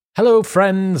Hello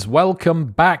friends, welcome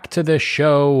back to the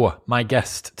show. My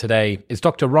guest today is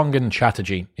Dr. Rangan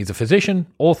Chatterjee. He's a physician,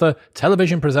 author,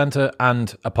 television presenter,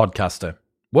 and a podcaster.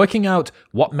 Working out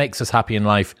what makes us happy in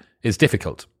life is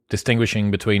difficult.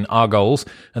 Distinguishing between our goals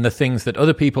and the things that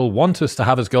other people want us to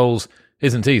have as goals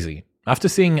isn't easy. After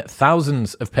seeing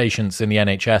thousands of patients in the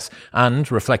NHS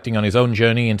and reflecting on his own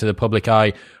journey into the public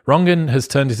eye, Rangan has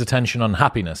turned his attention on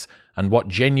happiness and what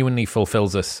genuinely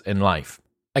fulfills us in life.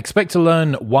 Expect to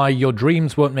learn why your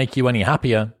dreams won't make you any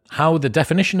happier, how the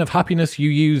definition of happiness you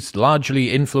use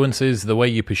largely influences the way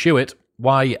you pursue it,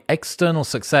 why external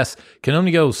success can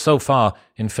only go so far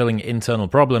in filling internal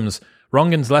problems,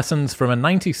 Rangan's lessons from a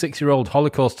 96-year-old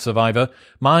Holocaust survivor,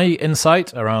 my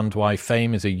insight around why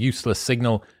fame is a useless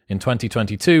signal in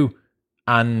 2022,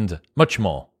 and much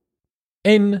more.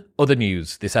 In other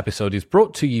news, this episode is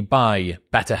brought to you by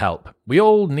BetterHelp. We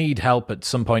all need help at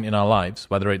some point in our lives,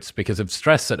 whether it's because of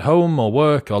stress at home or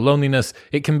work or loneliness.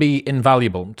 It can be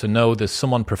invaluable to know there's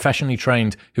someone professionally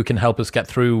trained who can help us get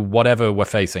through whatever we're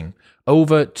facing.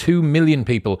 Over 2 million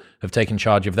people have taken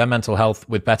charge of their mental health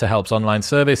with BetterHelp's online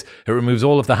service. It removes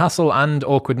all of the hassle and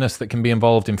awkwardness that can be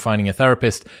involved in finding a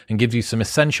therapist and gives you some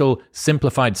essential,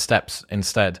 simplified steps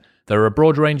instead. There are a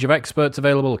broad range of experts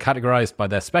available, categorized by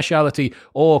their speciality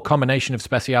or combination of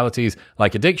specialities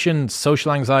like addiction,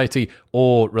 social anxiety,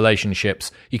 or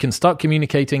relationships. You can start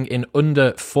communicating in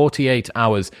under 48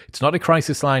 hours. It's not a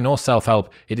crisis line or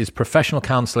self-help. It is professional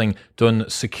counseling done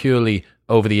securely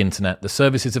over the internet. The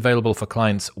service is available for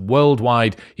clients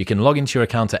worldwide. You can log into your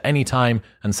account at any time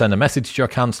and send a message to your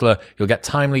counselor. You'll get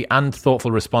timely and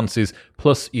thoughtful responses.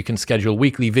 Plus, you can schedule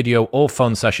weekly video or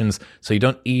phone sessions so you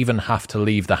don't even have to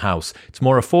leave the house. It's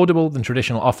more affordable than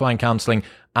traditional offline counseling,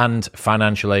 and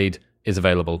financial aid is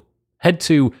available. Head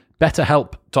to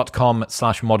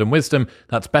betterhelp.com/modernwisdom.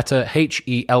 That's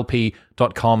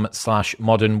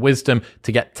betterhelp.com/modernwisdom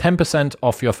to get 10%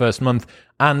 off your first month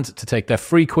and to take their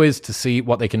free quiz to see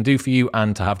what they can do for you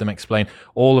and to have them explain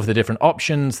all of the different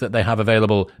options that they have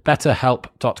available.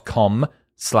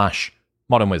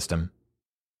 betterhelp.com/modernwisdom.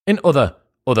 In other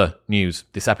news,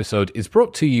 this episode is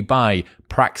brought to you by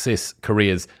Praxis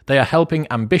Careers. They are helping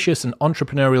ambitious and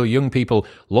entrepreneurial young people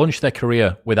launch their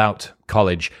career without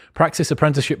college. Praxis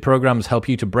apprenticeship programs help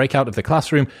you to break out of the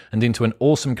classroom and into an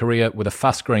awesome career with a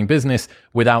fast-growing business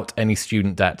without any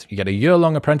student debt. You get a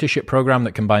year-long apprenticeship program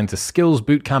that combines a skills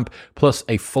bootcamp plus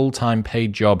a full-time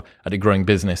paid job at a growing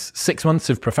business. 6 months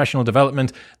of professional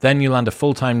development, then you land a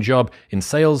full-time job in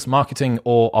sales, marketing,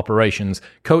 or operations.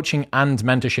 Coaching and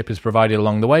mentorship is provided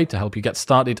along the way to help you get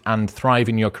started and thrive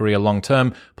in your career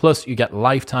long-term. Plus, you get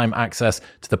lifetime access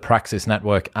to the Praxis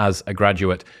network as a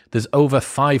graduate. There's over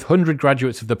 500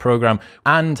 graduates of the program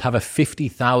and have a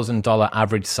 $50,000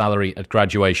 average salary at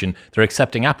graduation. They're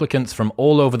accepting applicants from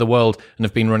all over the world and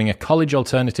have been running a college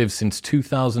alternative since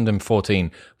 2014.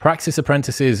 Praxis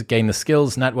apprentices gain the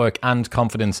skills, network, and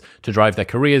confidence to drive their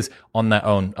careers on their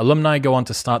own. Alumni go on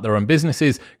to start their own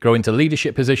businesses, grow into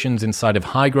leadership positions inside of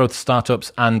high-growth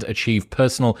startups, and achieve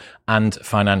personal and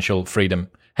financial freedom.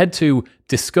 Head to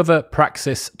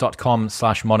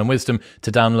discoverpraxis.com/modernwisdom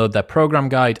to download their program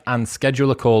guide and schedule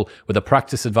a call with a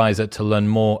practice advisor to learn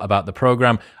more about the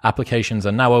program. Applications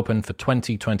are now open for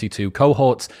 2022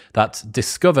 cohorts. That's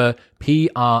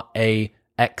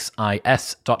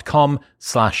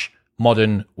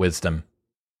discoverpraxis.com/modernwisdom.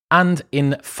 And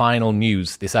in final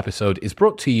news, this episode is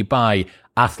brought to you by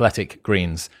Athletic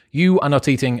Greens. You are not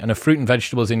eating enough fruit and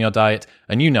vegetables in your diet,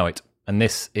 and you know it. And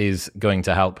this is going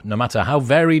to help. No matter how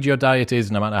varied your diet is,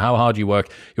 no matter how hard you work,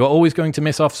 you're always going to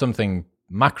miss off something.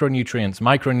 Macronutrients,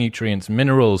 micronutrients,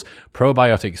 minerals,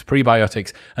 probiotics,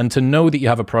 prebiotics, and to know that you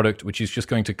have a product which is just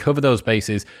going to cover those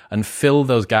bases and fill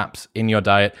those gaps in your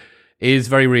diet is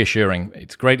very reassuring.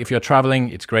 It's great if you're traveling,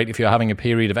 it's great if you're having a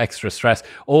period of extra stress,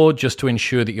 or just to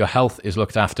ensure that your health is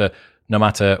looked after no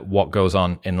matter what goes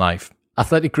on in life.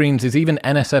 Athletic Greens is even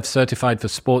NSF certified for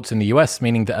sports in the US,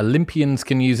 meaning that Olympians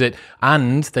can use it,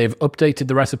 and they've updated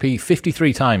the recipe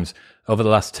 53 times over the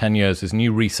last 10 years as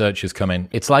new research has come in.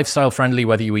 It's lifestyle friendly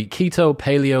whether you eat keto,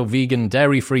 paleo, vegan,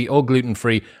 dairy-free, or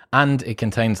gluten-free, and it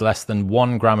contains less than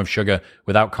 1 gram of sugar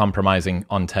without compromising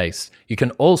on taste. You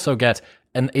can also get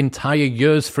an entire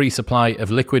year's free supply of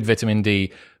liquid vitamin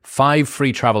D, 5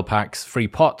 free travel packs, free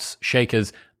pots,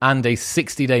 shakers, and a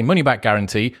 60-day money-back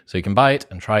guarantee, so you can buy it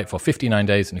and try it for 59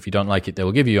 days, and if you don't like it, they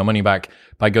will give you your money back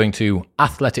by going to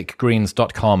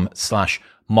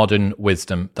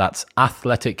athleticgreens.com/modernwisdom. That's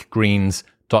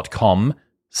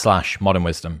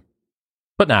athleticgreens.com/modernwisdom.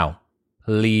 But now,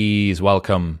 please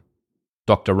welcome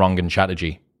Dr. Rangan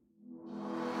Chatterjee.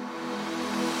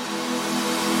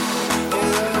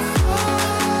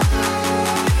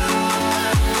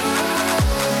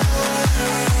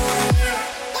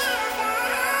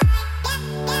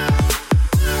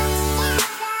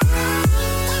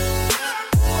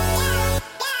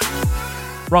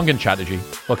 Rangan Chatterjee,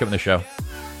 welcome to the show.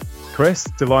 Chris,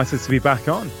 delighted to be back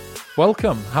on.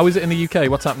 Welcome. How is it in the UK?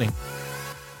 What's happening?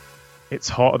 It's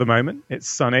hot at the moment. It's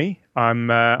sunny. I'm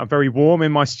very warm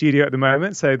in my studio at the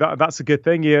moment, so that's a good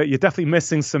thing. You're definitely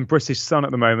missing some British sun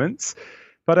at the moment,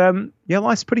 but yeah,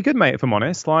 life's pretty good, mate. If I'm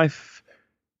honest, life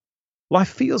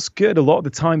feels good a lot of the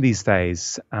time these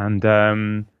days, and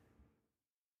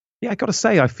yeah, I got to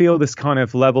say, I feel this kind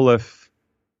of level of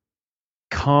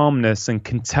calmness and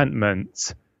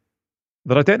contentment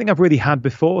that I don't think I've really had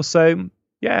before. So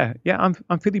yeah,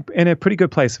 I'm feeling in a pretty good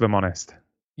place, if I'm honest.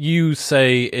 You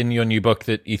say in your new book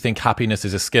that you think happiness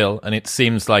is a skill, and it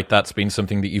seems like that's been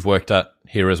something that you've worked at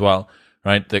here as well,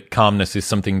 right? That calmness is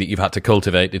something that you've had to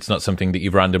cultivate. It's not something that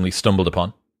you've randomly stumbled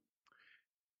upon.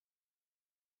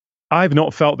 I've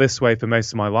not felt this way for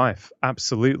most of my life.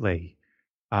 Absolutely.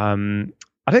 I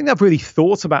think I've really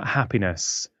thought about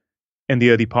happiness in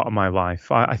the early part of my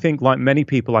life. I think, like many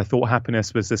people, I thought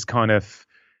happiness was this kind of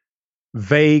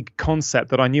vague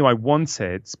concept that I knew I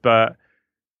wanted, but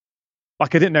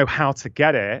like I didn't know how to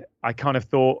get it. I kind of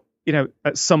thought,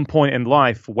 at some point in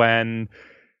life when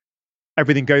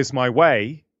everything goes my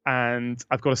way and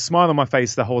I've got a smile on my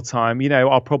face the whole time,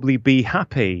 I'll probably be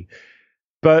happy.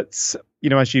 But,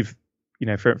 as you've,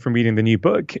 from reading the new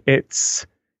book, it's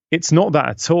not that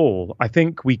at all. I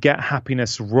think we get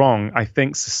happiness wrong. I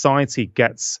think society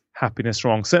gets happiness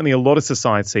wrong. Certainly a lot of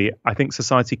society. I think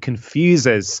society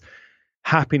confuses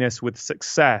happiness with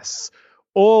success.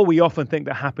 Or we often think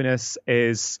that happiness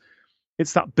it's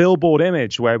that billboard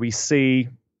image where we see,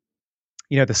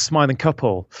 the smiling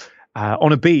couple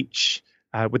on a beach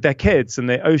with their kids and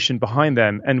the ocean behind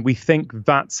them. And we think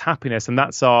that's happiness. And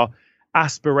that's our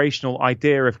aspirational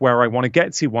idea of where I want to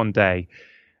get to one day.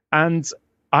 And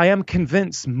I am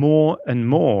convinced more and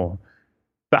more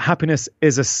that happiness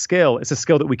is a skill. It's a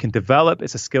skill that we can develop.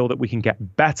 It's a skill that we can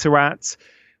get better at.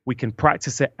 We can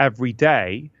practice it every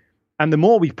day. And the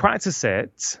more we practice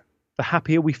it, the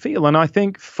happier we feel. And I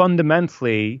think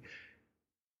fundamentally,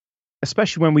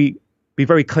 especially when we be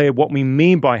very clear what we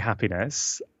mean by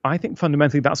happiness, I think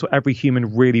fundamentally that's what every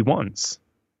human really wants.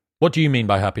 What do you mean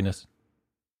by happiness?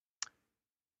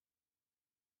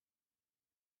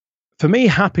 For me,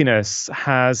 happiness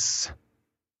has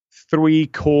three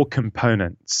core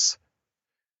components: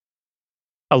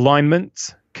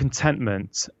 alignment,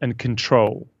 contentment, and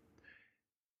control.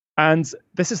 And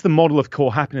this is the model of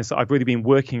core happiness that I've really been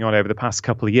working on over the past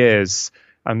couple of years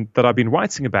and that I've been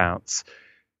writing about.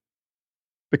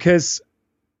 Because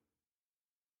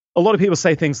a lot of people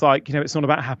say things like, it's not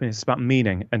about happiness, it's about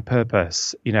meaning and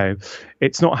purpose.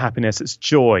 It's not happiness, it's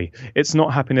joy. It's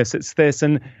not happiness, it's this.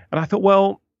 And I thought,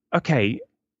 well, okay,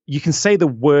 you can say the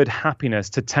word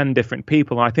happiness to 10 different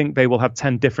people. And I think they will have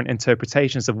 10 different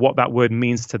interpretations of what that word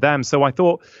means to them. So I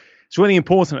thought it's really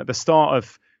important at the start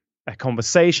of a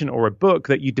conversation or a book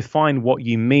that you define what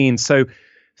you mean. So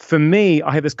for me,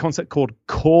 I have this concept called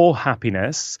core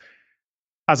happiness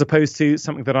as opposed to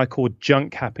something that I call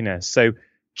junk happiness. So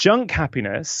junk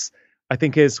happiness, I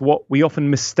think, is what we often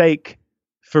mistake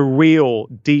for real,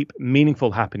 deep,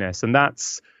 meaningful happiness. And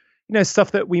that's,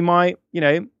 stuff that we might,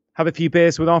 have a few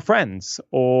beers with our friends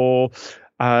or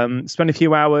spend a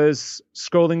few hours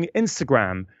scrolling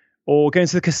Instagram or going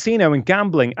to the casino and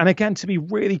gambling. And again, to be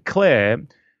really clear,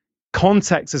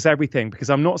 context is everything, because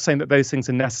I'm not saying that those things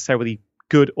are necessarily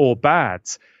good or bad.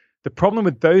 The problem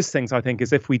with those things, I think,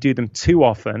 is if we do them too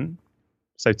often,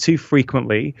 so too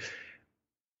frequently,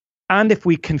 and if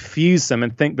we confuse them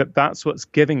and think that that's what's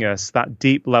giving us that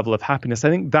deep level of happiness, I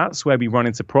think that's where we run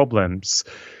into problems.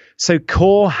 So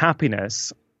core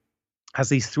happiness has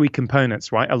these three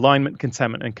components, right? Alignment,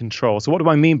 contentment, and control. So what do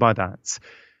I mean by that?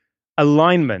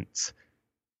 Alignment.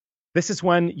 This is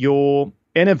when your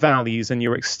inner values and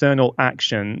your external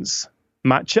actions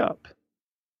match up.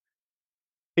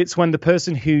 It's when the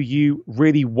person who you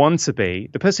really want to be,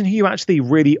 the person who you actually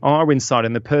really are inside,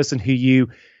 and the person who you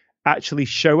actually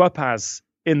show up as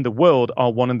in the world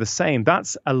are one and the same.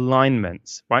 That's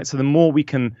alignment, right? So the more we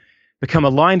can become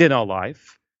aligned in our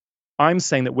life, I'm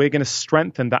saying that we're going to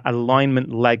strengthen that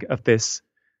alignment leg of this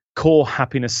core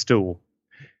happiness stool.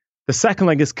 The second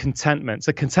leg is contentment.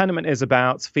 So contentment is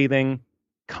about feeling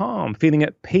calm, feeling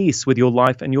at peace with your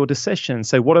life and your decisions.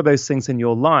 So what are those things in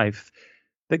your life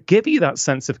that give you that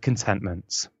sense of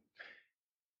contentment?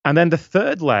 And then the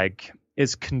third leg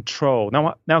is control.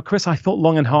 Now, Chris, I thought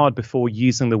long and hard before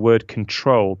using the word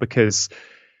control, because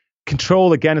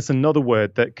control, again, is another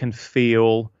word that can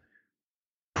feel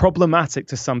problematic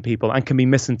to some people and can be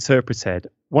misinterpreted.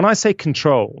 When I say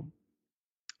control,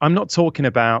 I'm not talking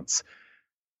about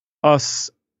us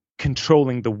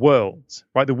controlling the world,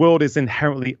 right? The world is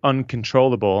inherently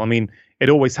uncontrollable. I mean, It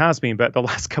always has been, but the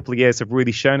last couple of years have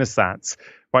really shown us that,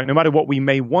 right? No matter what we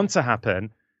may want to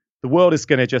happen, the world is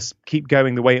going to just keep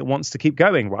going the way it wants to keep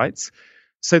going, right?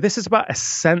 So this is about a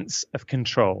sense of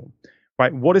control,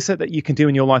 right? What is it that you can do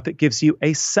in your life that gives you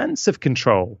a sense of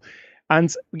control?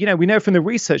 And, we know from the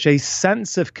research, a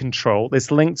sense of control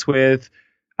is linked with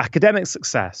academic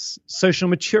success, social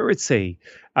maturity,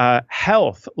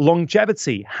 health,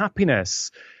 longevity, happiness.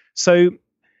 So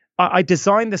I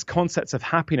designed this concept of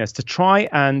happiness to try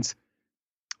and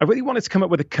I really wanted to come up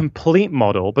with a complete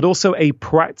model, but also a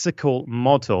practical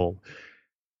model,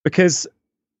 because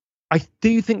I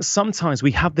do think sometimes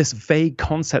we have this vague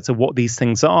concept of what these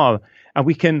things are, and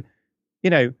we can,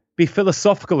 be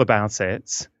philosophical about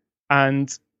it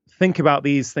and think about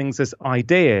these things as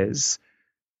ideas.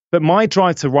 But my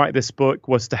drive to write this book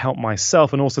was to help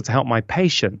myself and also to help my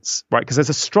patients, right? Because there's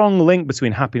a strong link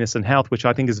between happiness and health, which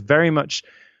I think is very much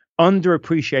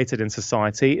underappreciated in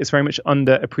society. It's very much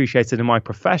underappreciated in my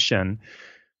profession.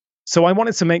 So I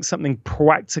wanted to make something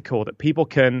practical that people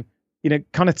can,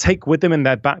 kind of take with them in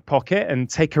their back pocket and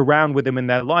take around with them in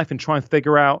their life and try and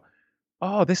figure out,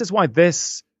 this is why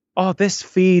this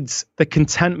feeds the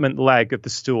contentment leg of the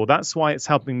stool. That's why it's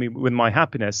helping me with my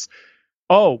happiness.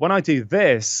 When I do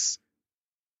this,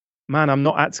 man, I'm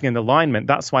not acting in alignment.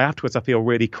 That's why afterwards I feel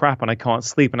really crap and I can't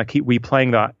sleep, and I keep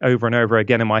replaying that over and over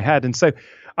again in my head. And so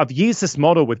I've used this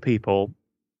model with people,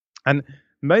 and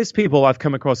most people I've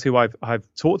come across who I've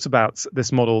talked about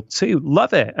this model to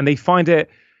love it, and they find it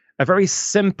a very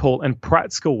simple and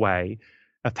practical way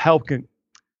of helping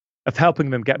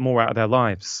them get more out of their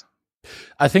lives.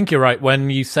 I think you're right. When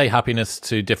you say happiness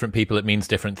to different people, it means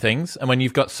different things. And when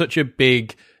you've got such a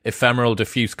big, ephemeral,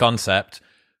 diffuse concept,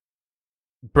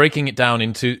 breaking it down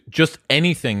into just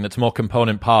anything that's more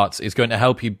component parts is going to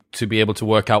help you to be able to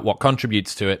work out what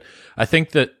contributes to it. I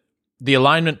think that the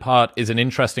alignment part is an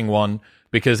interesting one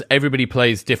because everybody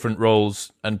plays different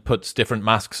roles and puts different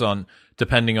masks on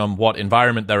depending on what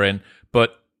environment they're in.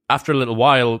 But after a little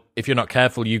while, if you're not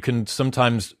careful, you can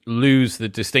sometimes lose the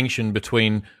distinction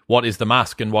between what is the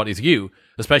mask and what is you,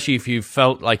 especially if you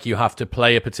felt like you have to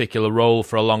play a particular role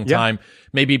for a long time.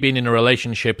 Maybe been in a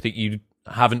relationship that you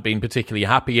haven't been particularly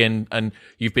happy in, and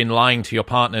you've been lying to your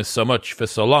partners so much for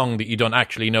so long that you don't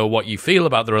actually know what you feel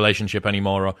about the relationship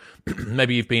anymore. Or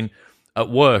maybe you've been at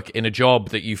work in a job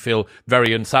that you feel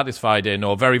very unsatisfied in,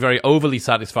 or very, very overly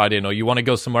satisfied in, or you want to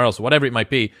go somewhere else, whatever it might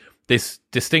be. This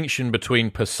distinction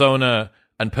between persona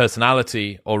and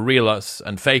personality, or real us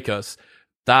and fake us,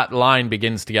 that line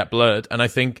begins to get blurred. And I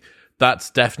think that's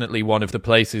definitely one of the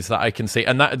places that I can see.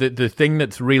 And that the thing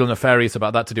that's real nefarious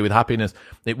about that to do with happiness,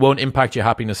 it won't impact your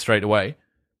happiness straight away.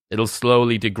 It'll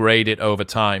slowly degrade it over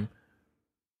time.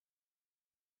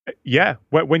 Yeah,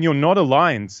 when you're not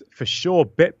aligned, for sure,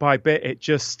 bit by bit, it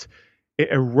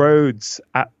erodes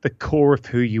at the core of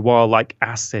who you are like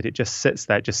acid. It just sits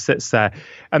there.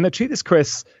 And the truth is,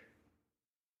 Chris,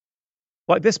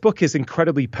 like, this book is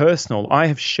incredibly personal. I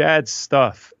have shared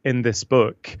stuff in this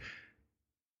book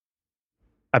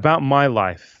about my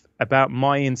life, about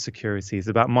my insecurities,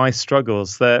 about my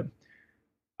struggles that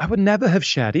I would never have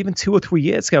shared even 2 or 3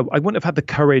 years ago. I wouldn't have had the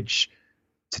courage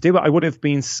to do it. I would have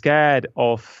been scared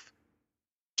of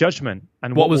judgment.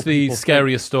 And what was the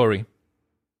scariest story?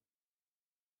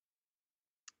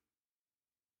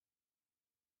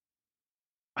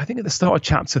 I think at the start of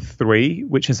chapter 3,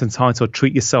 which is entitled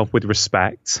 "Treat Yourself with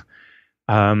Respect,"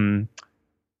 I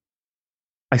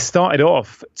started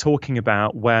off talking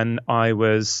about when I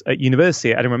was at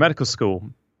university at Edinburgh Medical School.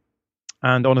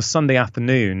 And on a Sunday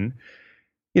afternoon,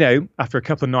 after a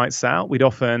couple of nights out, we'd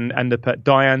often end up at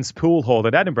Diane's Pool Hall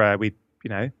at Edinburgh. We'd,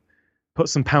 put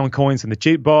some pound coins in the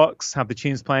jukebox, have the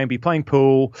tunes playing, be playing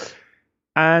pool.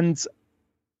 And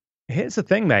here's the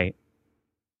thing, mate.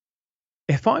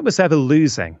 If I was ever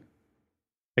losing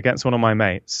against one of my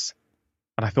mates,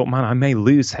 and I thought, man, I may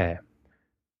lose here,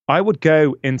 I would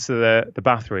go into the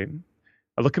bathroom,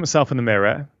 I'd look at myself in the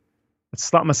mirror, I'd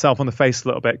slap myself on the face a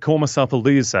little bit, call myself a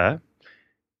loser,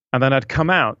 and then I'd come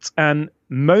out. And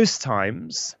most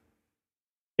times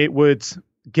it would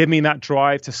give me that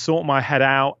drive to sort my head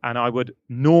out, and I would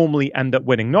normally end up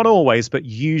winning. Not always, but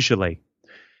usually.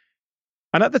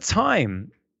 And at the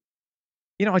time,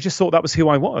 I just thought that was who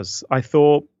I was. I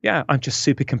thought, yeah, I'm just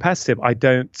super competitive. I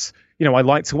don't, I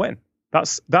like to win.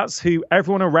 That's who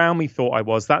everyone around me thought I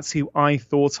was. That's who I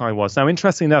thought I was. Now,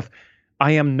 interestingly enough,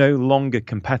 I am no longer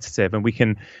competitive, and we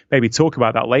can maybe talk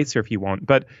about that later if you want.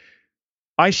 But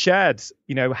I shared,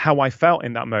 how I felt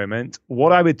in that moment,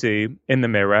 what I would do in the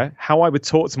mirror, how I would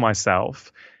talk to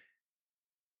myself.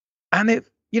 And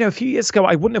a few years ago,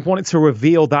 I wouldn't have wanted to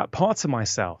reveal that part of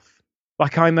myself.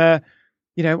 Like, I'm a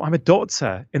I'm a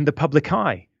doctor in the public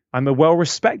eye. I'm a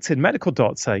well-respected medical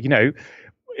doctor.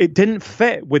 It didn't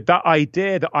fit with that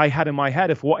idea that I had in my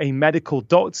head of what a medical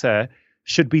doctor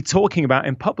should be talking about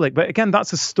in public. But again,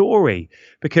 that's a story,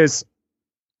 because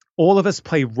all of us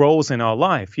play roles in our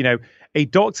life. A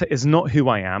doctor is not who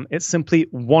I am. It's simply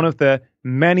one of the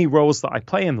many roles that I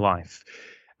play in life.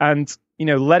 And,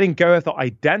 letting go of that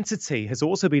identity has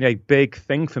also been a big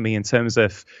thing for me in terms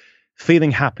of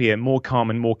feeling happier, more calm,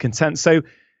 and more content. So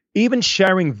even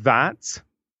sharing that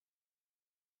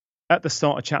at the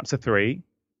start of chapter 3,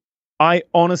 I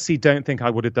honestly don't think I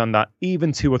would have done that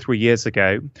even 2 or 3 years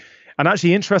ago. And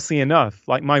actually, interestingly enough,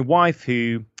 like my wife,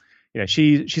 who,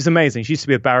 she's amazing. She used to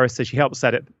be a barrister. She helps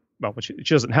edit. Well, she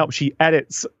doesn't help. She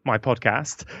edits my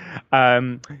podcast.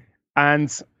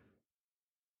 And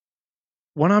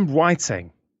when I'm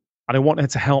writing and I want her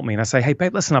to help me, and I say, hey,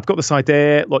 babe, listen, I've got this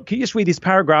idea. Look, can you just read these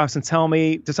paragraphs and tell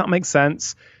me, does that make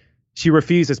sense? She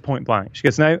refuses point blank. She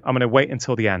goes, no, I'm going to wait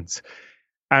until the end.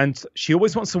 And she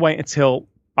always wants to wait until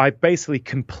I've basically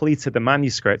completed the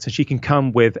manuscript, and she can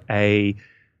come with a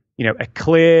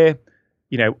clear,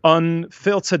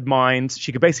 unfiltered mind.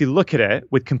 She could basically look at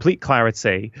it with complete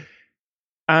clarity.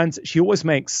 And she always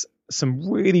makes some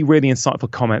really, really insightful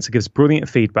comments. It gives brilliant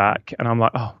feedback. And I'm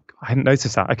like, oh, I hadn't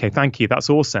noticed that. Okay, thank you. That's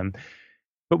awesome.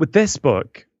 But with this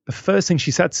book, the first thing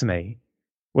she said to me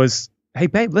was, hey,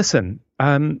 babe, listen,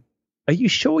 are you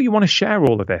sure you want to share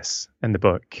all of this in the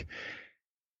book?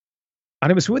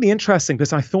 And it was really interesting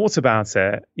because I thought about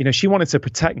it. She wanted to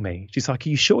protect me. She's like, are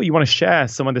you sure you want to share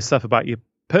some of this stuff about your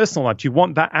personal life? Do you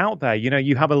want that out there?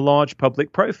 You have a large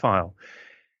public profile.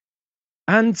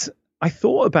 And I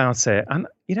thought about it. And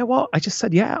you know what? I just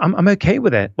said, yeah, I'm okay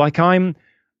with it. Like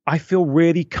I feel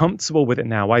really comfortable with it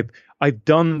now. I've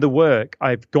done the work.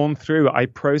 I've gone through it. I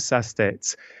processed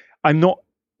it. I'm not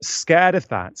scared of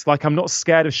that. Like, I'm not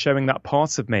scared of showing that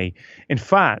part of me. In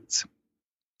fact,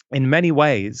 in many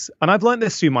ways, and I've learned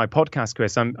this through my podcast,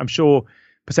 Chris, I'm sure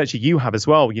potentially you have as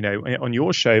well, on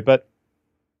your show, but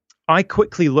I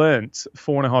quickly learned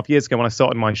 4.5 years ago when I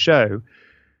started my show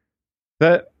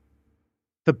that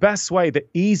the best way, the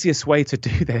easiest way to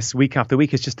do this week after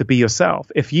week is just to be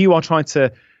yourself. If you are trying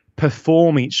to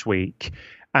perform each week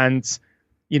and,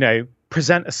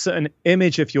 present a certain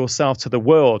image of yourself to the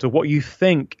world or what you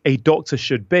think a doctor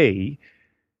should be,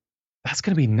 that's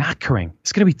going to be knackering.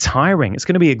 It's going to be tiring. It's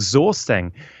going to be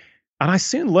exhausting. And I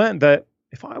soon learned that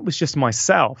if I was just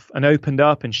myself and opened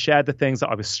up and shared the things that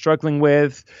I was struggling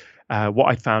with, what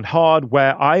I found hard,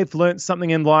 where I've learned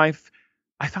something in life,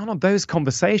 I found on those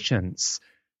conversations,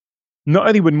 not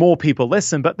only would more people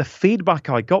listen, but the feedback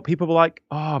I got, people were like,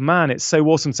 oh man, it's so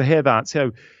awesome to hear that.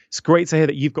 So it's great to hear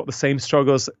that you've got the same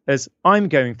struggles as I'm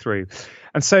going through.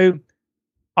 And so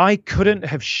I couldn't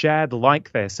have shared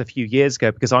like this a few years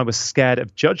ago because I was scared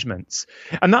of judgments.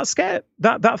 And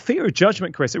that fear of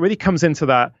judgment, Chris, it really comes into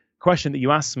that question that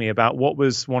you asked me about what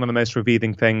was one of the most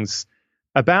revealing things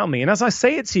about me. And as I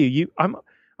say it to you, I'm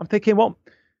thinking, well,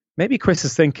 maybe Chris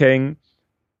is thinking,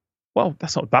 well,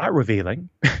 that's not that revealing.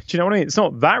 Do you know what I mean? It's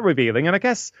not that revealing. And I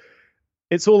guess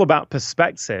it's all about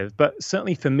perspective, but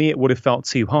certainly for me, it would have felt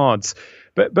too hard.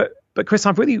 But Chris,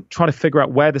 I've really tried to figure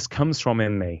out where this comes from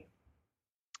in me.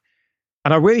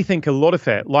 And I really think a lot of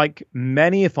it, like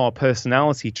many of our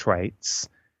personality traits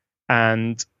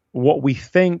and what we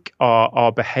think are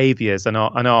our behaviors and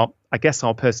our I guess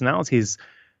our personalities,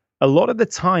 a lot of the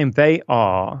time they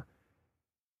are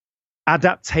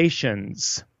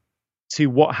adaptations to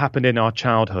what happened in our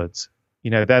childhood.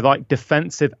 They're like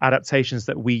defensive adaptations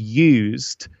that we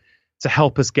used to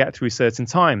help us get through certain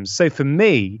times. So for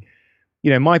me,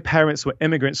 my parents were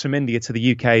immigrants from India to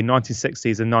the UK in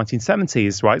 1960s and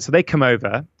 1970s, right? So they come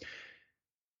over.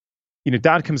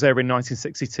 Dad comes over in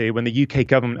 1962 when the UK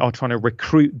government are trying to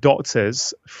recruit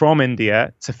doctors from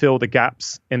India to fill the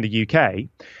gaps in the UK.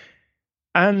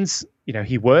 And,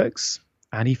 he works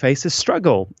and he faces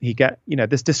struggle. He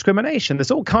this discrimination.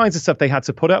 There's all kinds of stuff they had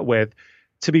to put up with.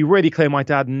 To be really clear, my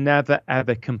dad never,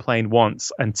 ever complained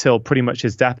once until pretty much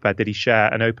his deathbed did he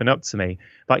share and open up to me.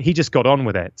 Like, he just got on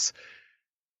with it.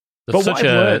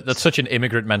 That's such an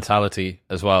immigrant mentality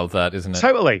as well, that, isn't it?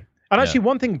 Totally. And actually,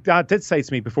 one thing Dad did say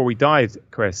to me before he died,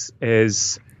 Chris,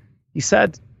 is he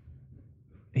said,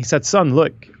 son,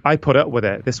 look, I put up with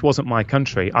it. This wasn't my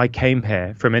country. I came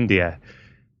here from India.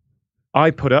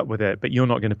 I put up with it, but you're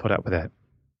not going to put up with it.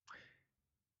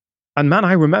 And man,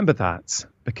 I remember that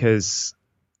because,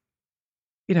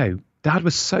 Dad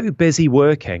was so busy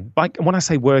working. Like, when I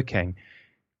say working,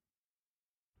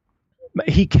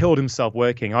 he killed himself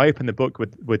working. I opened the book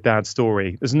with Dad's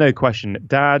story. There's no question.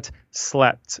 Dad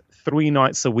slept 3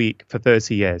 nights a week for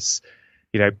 30 years.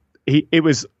 it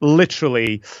was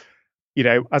literally,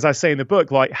 as I say in the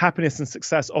book, like happiness and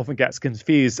success often gets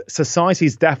confused.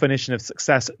 Society's definition of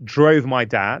success drove my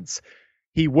dad.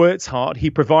 He worked hard. He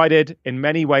provided, in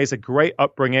many ways, a great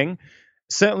upbringing.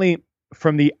 Certainly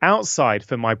from the outside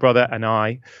for my brother and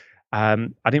I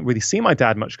didn't really see my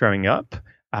dad much growing up.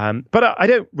 But I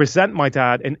don't resent my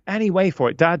dad in any way for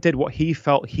it. Dad did what he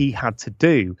felt he had to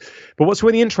do. But what's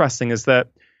really interesting is that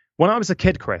when I was a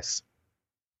kid, Chris,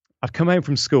 I'd come home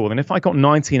from school, and if I got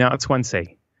 19 out of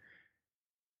 20,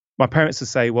 my parents would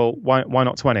say, well, why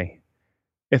not 20?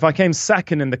 If I came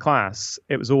second in the class,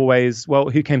 it was always, well,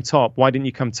 who came top? Why didn't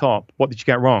you come top? What did you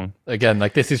get wrong? Again,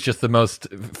 like this is just the most,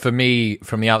 for me,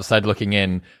 from the outside looking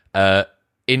in,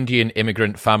 Indian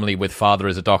immigrant family with father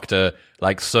as a doctor,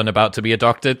 like son about to be a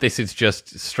doctor. This is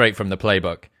just straight from the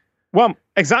playbook. Well,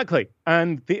 exactly.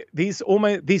 And these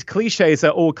cliches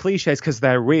are all cliches because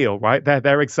they're real, right?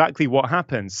 They're exactly what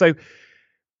happens. So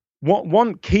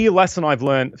one key lesson I've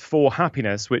learned for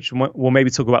happiness, which we'll maybe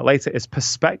talk about later, is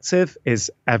perspective is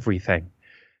everything.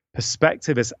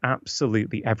 Perspective is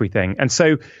absolutely everything. And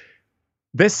so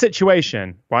this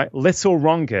situation, right, little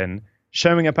Rongan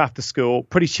showing up after school,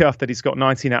 pretty chuffed that he's got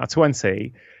 19 out of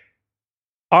 20,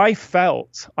 I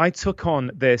took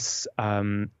on this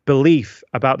belief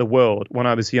about the world when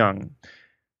I was young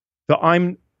that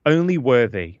I'm only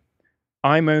worthy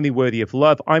of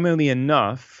love, I'm only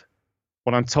enough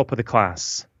when I'm top of the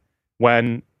class,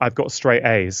 when I've got straight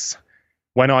A's,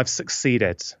 when I've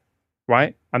succeeded,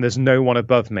 right? And there's no one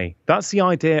above me. That's the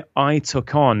idea I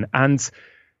took on. And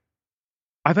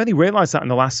I've only realized that in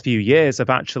the last few years.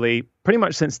 I've actually, pretty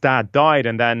much since Dad died,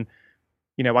 and then,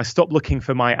 I stopped looking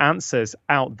for my answers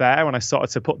out there, and I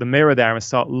started to put the mirror there and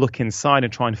start look inside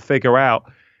and try and figure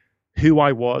out who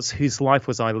I was, whose life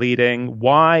was I leading,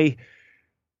 why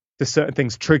do certain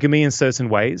things trigger me in certain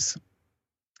ways.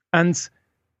 And,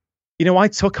 I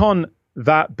took on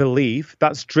that belief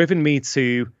that's driven me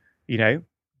to,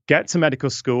 get to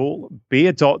medical school, be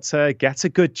a doctor, get a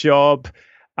good job,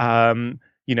 by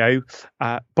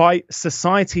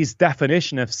society's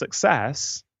definition of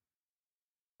success,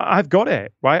 I've got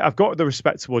it, right? I've got the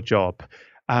respectable job.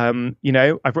 I've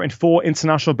written 4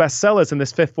 international bestsellers, and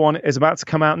this 5th one is about to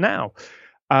come out now.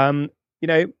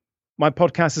 My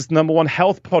podcast is the #1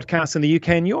 health podcast in the UK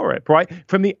and Europe, right?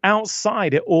 From the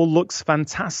outside, it all looks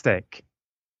fantastic,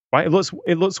 right?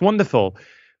 It looks wonderful.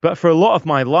 But for a lot of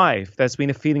my life, there's been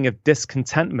a feeling of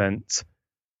discontentment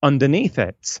underneath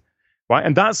it, right?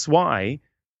 And that's why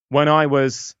when I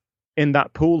was in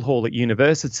that pool hall at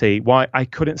university, why I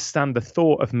couldn't stand the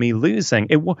thought of me losing.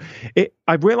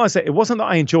 I realized that it wasn't that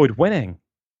I enjoyed winning.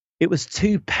 It was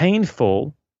too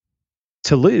painful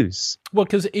to lose. Well,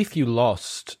 because if you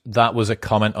lost, that was a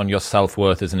comment on your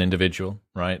self-worth as an individual,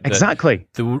 right? Exactly.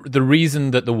 The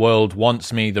reason that the world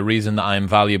wants me, the reason that I am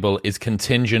valuable is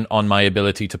contingent on my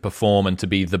ability to perform and to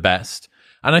be the best.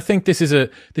 And I think this is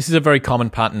a very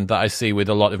common pattern that I see with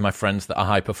a lot of my friends that are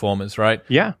high performers, right?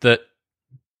 Yeah. That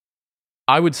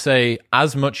I would say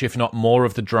as much, if not more,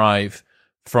 of the drive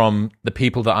from the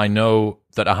people that I know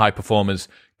that are high performers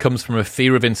comes from a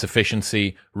fear of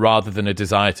insufficiency rather than a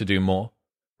desire to do more,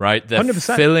 right? They're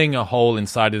 100%. filling a hole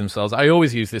inside of themselves. I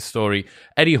always use this story.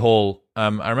 Eddie Hall,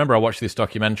 I remember I watched this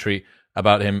documentary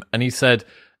about him, and he said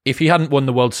if he hadn't won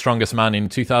the World's Strongest Man in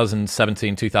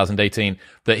 2017, 2018,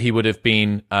 that he would have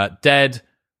been dead,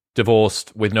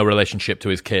 divorced, with no relationship to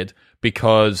his kid,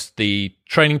 because the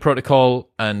training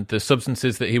protocol and the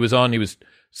substances that he was on, he was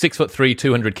 6'3",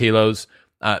 200 kilos,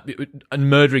 and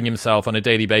murdering himself on a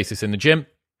daily basis in the gym.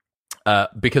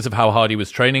 Because of how hard he was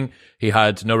training, he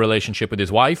had no relationship with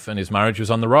his wife, and his marriage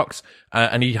was on the rocks,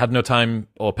 and he had no time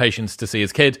or patience to see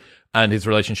his kid, and his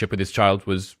relationship with his child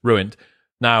was ruined.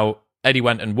 Now, Eddie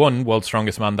went and won World's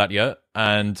Strongest Man that year,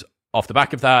 and off the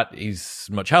back of that, he's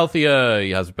much healthier,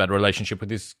 he has a better relationship with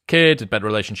his kid, a better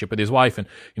relationship with his wife, and,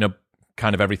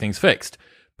 kind of everything's fixed.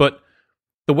 But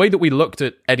the way that we looked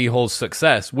at Eddie Hall's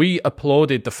success, we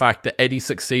applauded the fact that Eddie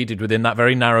succeeded within that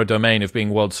very narrow domain of being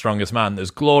World's Strongest Man.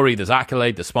 There's glory, there's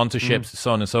accolade, there's sponsorships,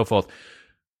 so on and so forth.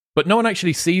 But no one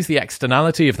actually sees the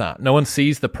externality of that. No one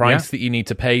sees the price that you need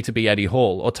to pay to be Eddie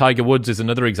Hall. Or Tiger Woods is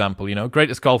another example,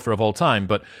 greatest golfer of all time,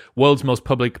 but world's most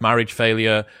public marriage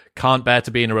failure, can't bear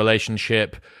to be in a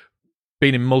relationship,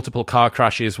 been in multiple car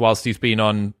crashes whilst he's been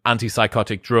on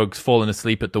antipsychotic drugs, fallen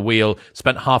asleep at the wheel,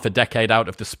 spent half a decade out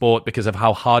of the sport because of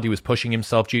how hard he was pushing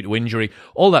himself due to injury,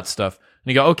 all that stuff.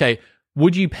 And you go, okay,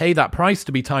 would you pay that price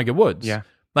to be Tiger Woods? Yeah.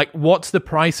 Like, what's the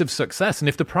price of success? And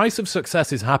if the price of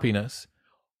success is happiness,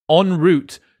 en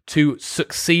route to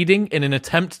succeeding in an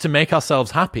attempt to make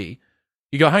ourselves happy,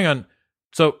 you go, hang on,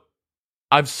 so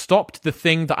I've stopped the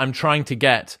thing that I'm trying to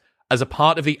get, as a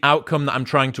part of the outcome that I'm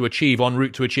trying to achieve en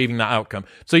route to achieving that outcome.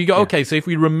 So you go, okay, so if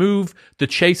we remove the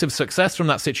chase of success from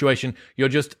that situation, you're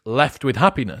just left with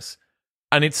happiness.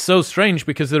 And it's so strange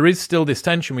because there is still this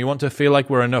tension. We want to feel like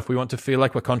we're enough. We want to feel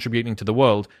like we're contributing to the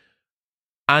world.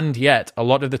 And yet, a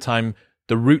lot of the time,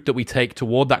 the route that we take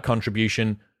toward that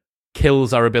contribution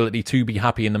kills our ability to be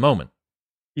happy in the moment.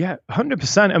 Yeah,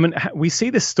 100%. I mean, we see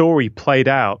this story played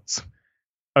out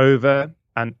over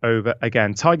and over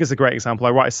again. Tiger's a great example.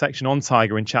 I write a section on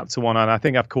Tiger in chapter 1, and I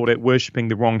think I've called it Worshipping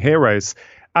the Wrong Heroes.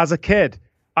 As a kid,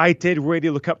 I did really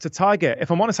look up to Tiger. If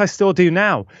I'm honest, I still do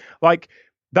now. Like,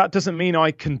 that doesn't mean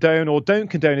I condone or don't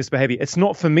condone his behavior. It's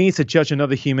not for me to judge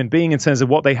another human being in terms of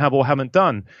what they have or haven't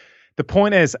done. The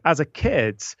point is, as a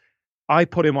kid, I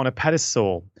put him on a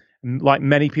pedestal, like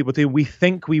many people do. We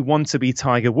think we want to be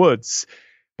Tiger Woods,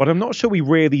 but I'm not sure we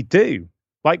really do.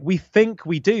 Like, we think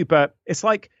we do, but it's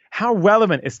like, how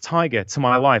relevant is Tiger to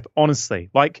my life, honestly?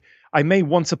 Like, I may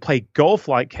want to play golf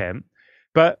like him,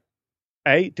 but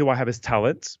A, do I have his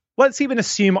talent? Let's even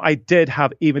assume I did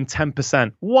have even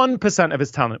 10%, 1% of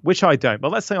his talent, which I don't,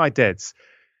 but let's say I did.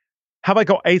 Have I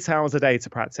got 8 hours a day to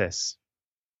practice?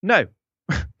 No.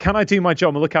 Can I do my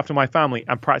job and look after my family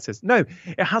and practice? No,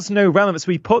 it has no relevance.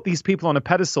 We put these people on a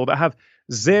pedestal that have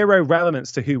zero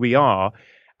relevance to who we are,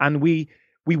 and we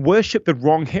worship the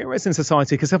wrong heroes in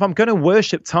society. Because if I'm going to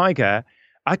worship Tiger,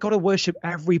 I got to worship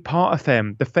every part of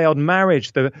him: the failed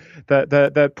marriage,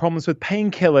 the problems with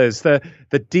painkillers,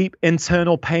 the deep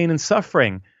internal pain and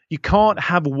suffering. You can't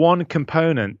have one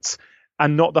component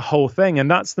and not the whole thing, and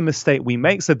that's the mistake we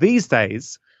make. So these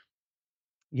days,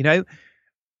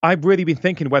 I've really been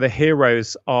thinking whether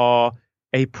heroes are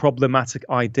a problematic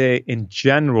idea in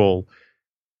general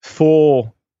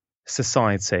for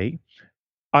society.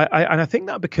 I think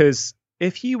that because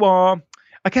if you are,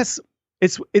 I guess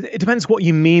it depends what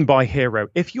you mean by hero.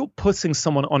 If you're putting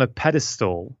someone on a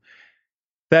pedestal,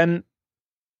 then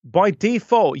by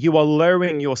default, you are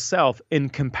lowering yourself in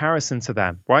comparison to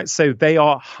them, right? So they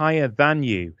are higher than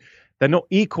you. They're not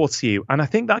equal to you. And I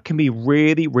think that can be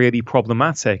really, really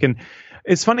problematic. And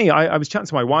it's funny, I was chatting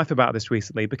to my wife about this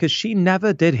recently because she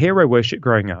never did hero worship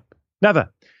growing up. Never.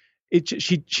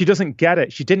 She doesn't get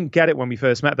it. She didn't get it when we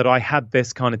first met that I had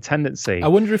this kind of tendency. I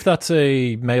wonder if that's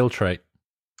a male trait.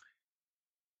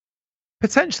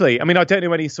 Potentially. I mean, I don't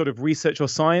know any sort of research or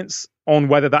science on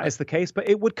whether that is the case, but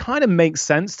it would kind of make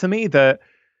sense to me that,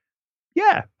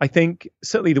 yeah, I think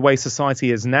certainly the way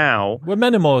society is now. Well,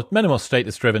 men are more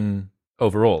status driven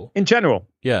overall. In general.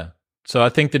 Yeah. So I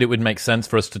think that it would make sense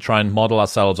for us to try and model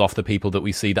ourselves off the people that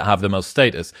we see that have the most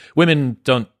status. Women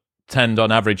don't tend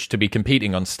on average to be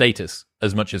competing on status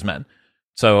as much as men.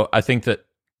 So I think that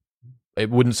it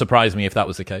wouldn't surprise me if that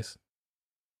was the case.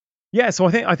 Yeah, so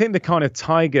I think the kind of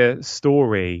Tiger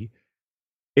story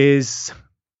it's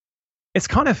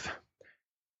kind of,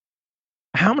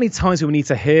 how many times do we need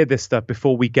to hear this stuff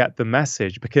before we get the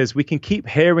message? Because we can keep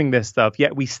hearing this stuff,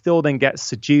 yet we still then get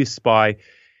seduced by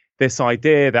this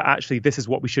idea that actually this is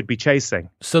what we should be chasing.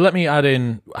 So let me add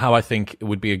in how I think it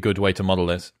would be a good way to model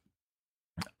this.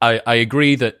 I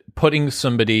agree that putting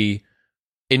somebody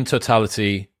in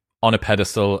totality on a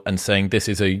pedestal and saying this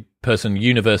is a person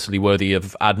universally worthy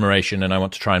of admiration and I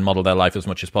want to try and model their life as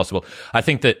much as possible. I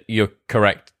think that you're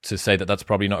correct to say that that's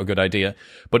probably not a good idea.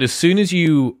 But as soon as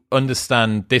you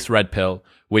understand this red pill,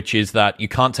 which is that you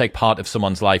can't take part of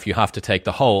someone's life, you have to take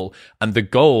the whole. And the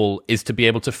goal is to be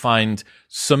able to find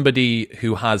somebody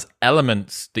who has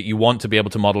elements that you want to be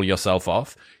able to model yourself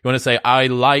off. You want to say, I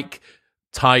like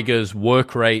Tiger's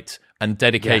work rate and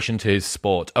dedication to his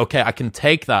sport. Okay, I can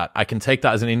take that. I can take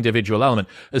that as an individual element.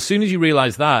 As soon as you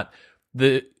realize that,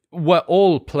 we're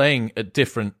all playing at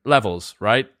different levels,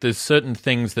 right? There's certain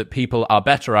things that people are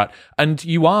better at, and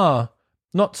you are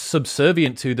not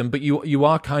subservient to them, but you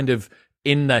are kind of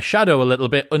in their shadow a little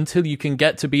bit until you can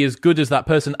get to be as good as that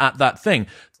person at that thing.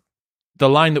 The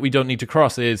line that we don't need to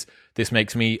cross is, this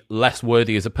makes me less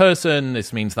worthy as a person,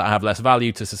 this means that I have less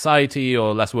value to society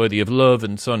or less worthy of love,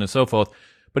 and so on and so forth.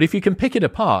 But if you can pick it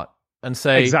apart and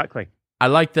say, exactly, I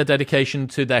like their dedication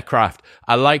to their craft.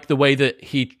 I like the way that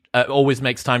he always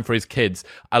makes time for his kids.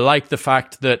 I like the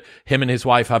fact that him and his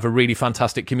wife have a really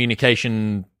fantastic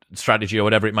communication strategy or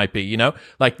whatever it might be,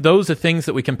 Like, those are things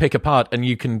that we can pick apart and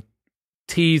you can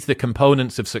tease the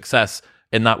components of success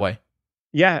in that way.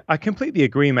 Yeah, I completely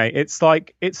agree, mate. It's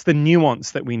like, it's the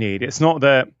nuance that we need. It's not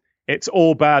that it's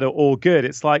all bad or all good.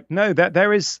 It's like, no, that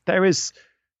there is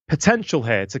potential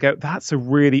here to go, that's a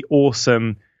really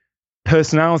awesome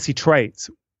personality trait.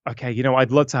 Okay,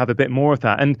 I'd love to have a bit more of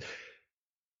that. And,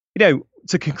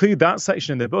 to conclude that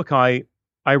section in the book, I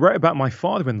wrote about my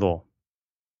father-in-law.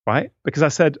 right? Because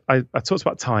I talked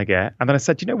about Tiger, and then I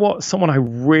said, you know what? Someone I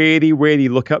really, really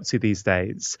look up to these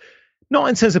days, not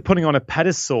in terms of putting on a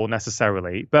pedestal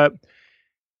necessarily, but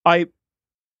I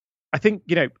I think,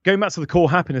 going back to the core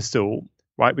happiness tool,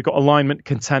 right? We've got alignment,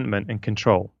 contentment, and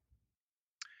control.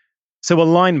 So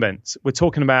alignment, we're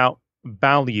talking about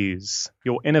values,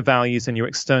 your inner values and your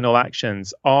external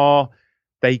actions.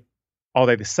 They are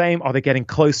they the same? Are they getting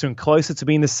closer and closer to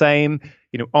being the same?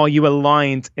 Are you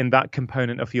aligned in that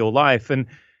component of your life? And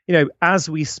as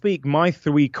we speak, my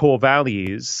three core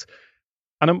values,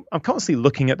 and I'm constantly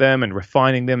looking at them and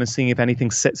refining them and seeing if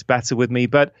anything sits better with me.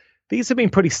 But these have been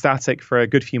pretty static for a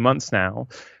good few months now,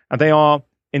 and they are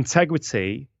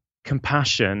integrity,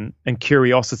 compassion, and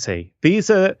curiosity. These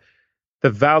are the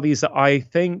values that I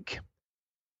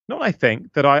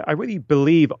really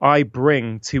believe I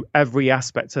bring to every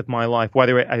aspect of my life,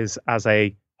 whether it is as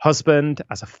a husband,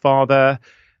 as a father,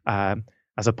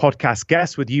 as a podcast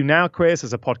guest with you now, Chris,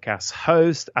 as a podcast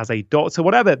host, as a doctor,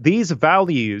 whatever. These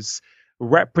values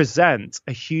represent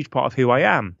a huge part of who I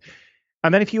am.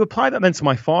 And then if you apply that then to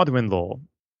my father-in-law,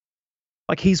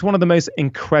 like, he's one of the most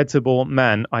incredible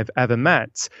men I've ever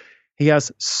met. He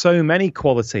has so many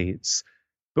qualities.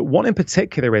 But one in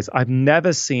particular is I've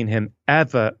never seen him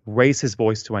ever raise his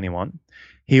voice to anyone.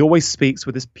 He always speaks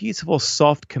with this beautiful,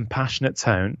 soft, compassionate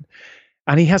tone.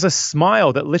 And he has a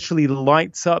smile that literally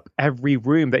lights up every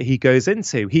room that he goes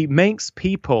into. He makes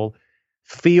people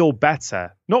feel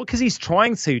better, not because he's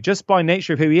trying to, just by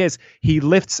nature of who he is. He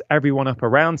lifts everyone up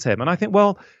around him. And I think,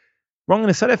 well, wrong,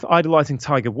 instead of idolizing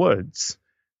Tiger Woods,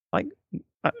 like,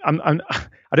 I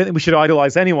don't think we should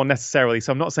idolize anyone necessarily.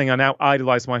 So I'm not saying I now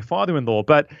idolize my father-in-law,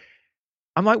 but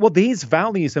I'm like, well, these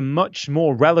values are much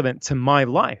more relevant to my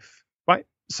life, right?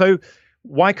 So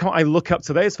why can't I look up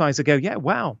to those values and go, yeah,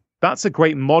 wow, that's a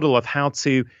great model of how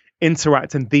to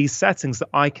interact in these settings that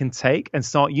I can take and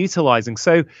start utilizing.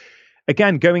 So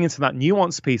again, going into that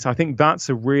nuance piece, I think that's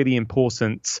a really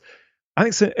important, I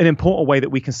think it's an important way that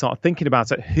we can start thinking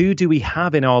about it. Who do we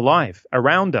have in our life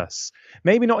around us?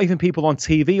 Maybe not even people on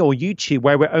TV or YouTube,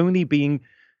 where we're only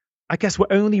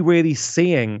really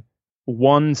seeing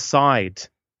one side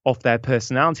of their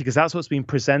personality, because that's what's being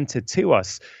presented to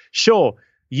us. Sure,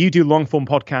 you do long form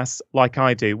podcasts like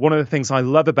I do. One of the things I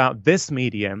love about this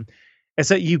medium is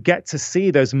that you get to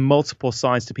see those multiple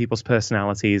sides to people's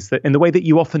personalities that in the way that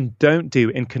you often don't do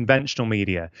in conventional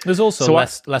media. There's also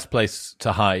less place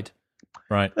to hide.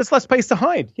 Right. There's less place to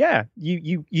hide. Yeah.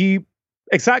 You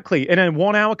exactly. In a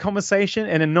 1 hour conversation,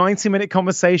 in a 90-minute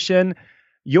conversation,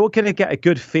 you're going to get a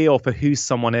good feel for who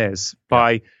someone is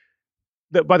by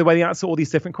the way they answer all these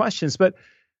different questions. But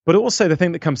also the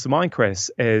thing that comes to mind,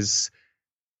 Chris, is,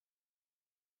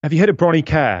 have you heard of Bronnie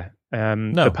Care,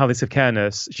 No. the palliative care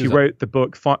nurse? She wrote the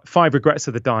book, Five Regrets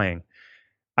of the Dying.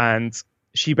 And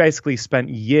she basically spent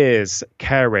years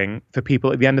caring for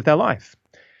people at the end of their life.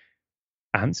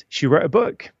 And she wrote a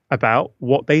book about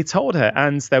what they told her.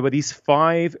 And there were these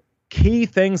 5 key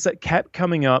things that kept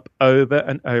coming up over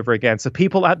and over again. So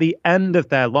people at the end of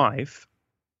their life,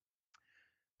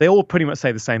 they all pretty much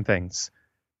say the same things.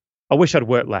 I wish I'd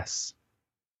worked less.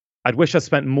 I'd wish I'd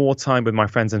spent more time with my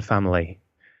friends and family.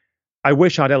 I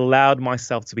wish I'd allowed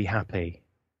myself to be happy.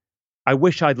 I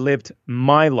wish I'd lived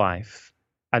my life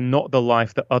and not the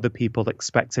life that other people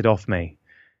expected of me.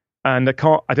 And I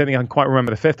don't think I can quite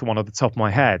remember the 5th one off the top of my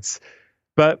head.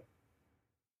 But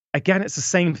again, it's the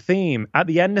same theme. At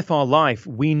the end of our life,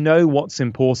 we know what's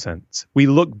important. We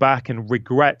look back and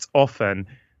regret often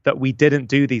that we didn't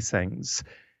do these things.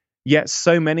 Yet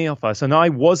so many of us, and I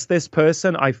was this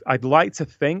person, I'd like to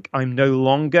think I'm no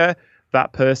longer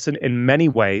that person in many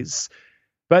ways.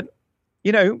 But,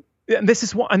 and this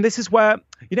is where,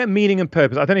 meaning and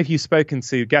purpose. I don't know if you've spoken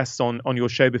to guests on your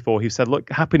show before who said, look,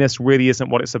 happiness really isn't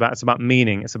what it's about. It's about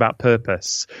meaning. It's about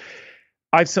purpose.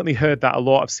 I've certainly heard that a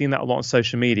lot. I've seen that a lot on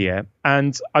social media.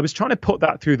 And I was trying to put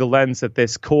that through the lens of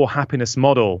this core happiness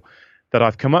model that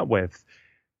I've come up with.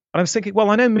 And I was thinking, well,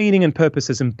 I know meaning and purpose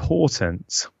is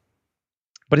important,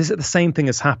 but is it the same thing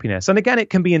as happiness? And again, it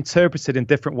can be interpreted in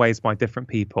different ways by different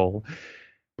people.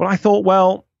 But I thought,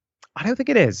 well, I don't think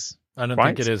it is. I don't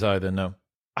think it is either, no.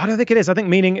 I don't think it is. I think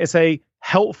meaning is a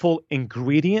helpful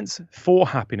ingredient for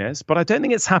happiness, but I don't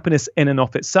think it's happiness in and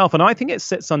of itself. And I think it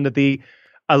sits under the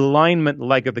alignment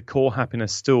leg of the core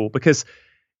happiness stool, because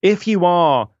if you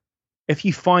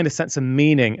find a sense of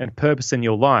meaning and purpose in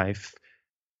your life,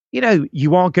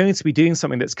 you are going to be doing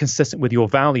something that's consistent with your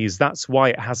values. That's why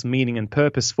it has meaning and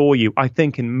purpose for you, I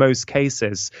think, in most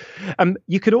cases.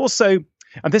 You could also,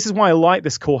 and this is why I like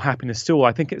this core happiness tool,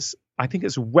 I think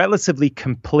it's relatively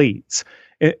complete.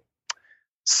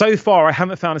 So far, I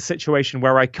haven't found a situation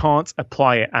where I can't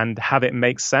apply it and have it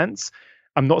make sense.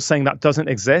 I'm not saying that doesn't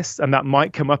exist, and that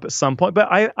might come up at some point, but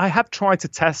I have tried to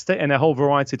test it in a whole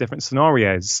variety of different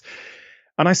scenarios.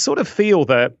 And I sort of feel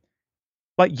that,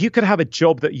 like, you could have a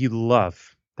job that you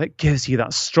love, that gives you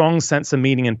that strong sense of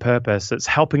meaning and purpose, that's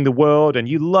helping the world, and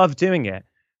you love doing it,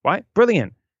 right?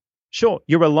 Brilliant. Sure,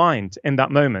 you're aligned in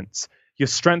that moment. You're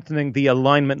strengthening the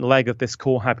alignment leg of this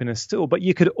core happiness tool, but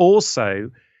you could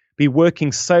also be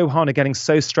working so hard and getting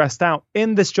so stressed out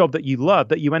in this job that you love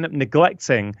that you end up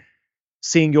neglecting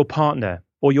seeing your partner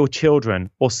or your children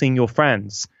or seeing your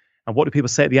friends. And what do people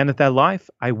say at the end of their life?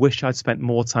 I wish I'd spent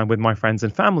more time with my friends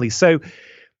and family. So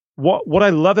what I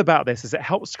love about this is it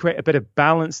helps create a bit of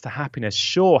balance to happiness.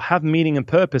 Sure, have meaning and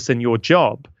purpose in your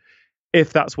job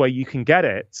if that's where you can get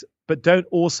it, but don't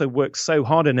also work so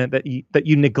hard in it that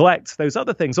you neglect those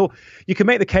other things. Or you can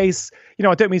make the case,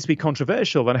 I don't mean to be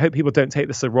controversial, and I hope people don't take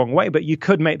this the wrong way, but you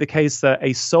could make the case that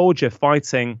a soldier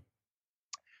fighting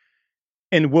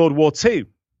in World War II,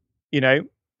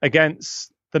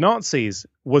 against the Nazis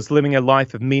was living a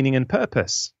life of meaning and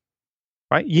purpose,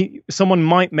 right? Someone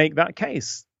might make that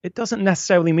case. It doesn't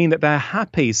necessarily mean that they're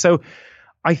happy. So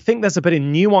I think there's a bit of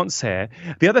nuance here.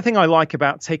 The other thing I like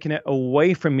about taking it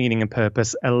away from meaning and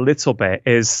purpose a little bit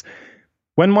is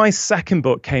when my second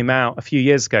book came out a few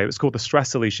years ago, it was called The Stress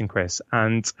Solution, Chris.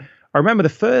 And I remember the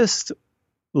first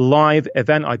live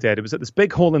event I did, it was at this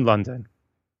big hall in London.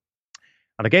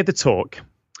 And I gave the talk,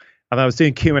 and I was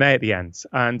doing Q&A at the end.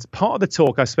 And part of the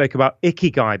talk, I spoke about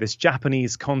Ikigai, this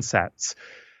Japanese concept,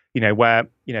 where,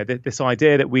 this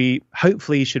idea that we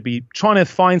hopefully should be trying to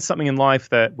find something in life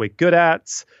that we're good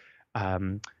at,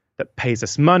 that pays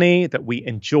us money, that we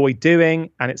enjoy doing,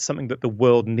 and it's something that the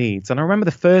world needs. And I remember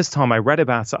the first time I read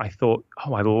about it, I thought,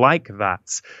 oh, I like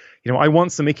that. I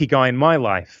want some Ikigai in my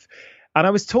life. And I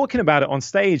was talking about it on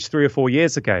stage 3 or 4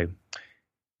 years ago.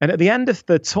 And at the end of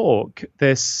the talk,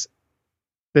 this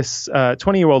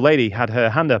 20-year-old lady had her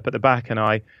hand up at the back, and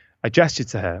I gestured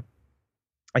to her.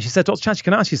 And she said, Dr. Chatterjee,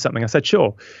 can I ask you something? I said,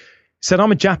 sure. She said,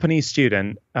 I'm a Japanese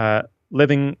student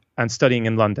living and studying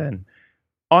in London.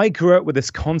 I grew up with this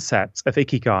concept of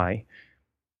Ikigai,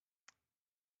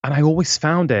 and I always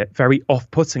found it very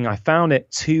off-putting. I found it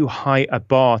too high a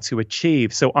bar to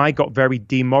achieve, so I got very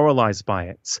demoralized by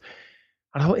it.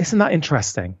 And I thought, isn't that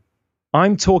interesting?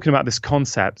 I'm talking about this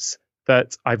concept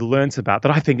that I've learned about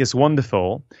that I think is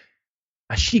wonderful.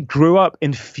 And she grew up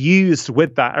infused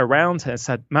with that around her and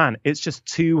said, man, it's just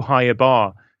too high a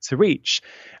bar to reach.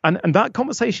 And that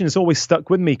conversation has always stuck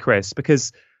with me, Chris,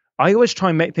 because I always try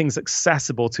and make things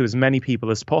accessible to as many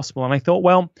people as possible. And I thought,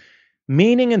 well,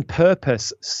 meaning and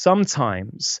purpose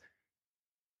sometimes,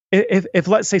 if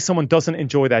let's say someone doesn't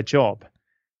enjoy their job,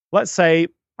 let's say,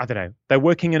 I don't know, they're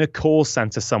working in a call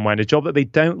center somewhere, in a job that they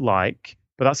don't like,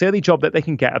 but that's the only job that they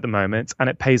can get at the moment, and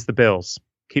it pays the bills,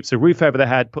 keeps a roof over their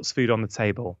head, puts food on the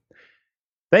table.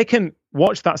 They can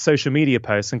watch that social media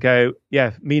post and go,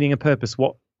 yeah, meaning and purpose,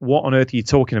 what on earth are you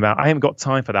talking about? I haven't got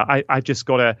time for that. I just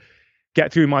got to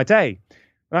get through my day.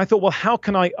 And I thought, well, how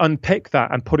can I unpick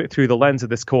that and put it through the lens of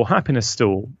this core happiness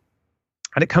tool?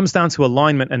 And it comes down to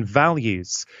alignment and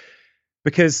values.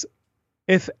 Because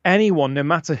if anyone, no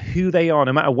matter who they are,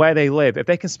 no matter where they live, if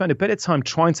they can spend a bit of time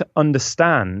trying to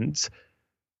understand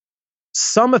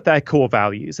some of their core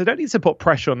values, they don't need to put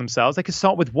pressure on themselves. They can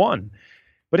start with one.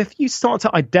 But if you start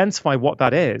to identify what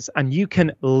that is and you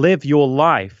can live your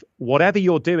life, whatever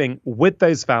you're doing with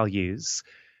those values,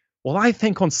 well, I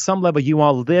think on some level you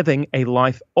are living a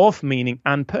life of meaning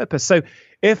and purpose. So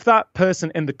if that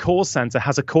person in the call center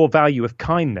has a core value of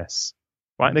kindness,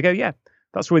 right? And they go, yeah,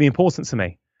 that's really important to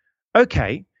me.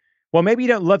 Okay, well, maybe you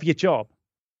don't love your job,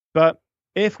 but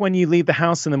if when you leave the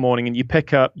house in the morning and you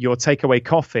pick up your takeaway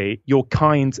coffee, you're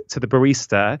kind to the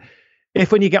barista,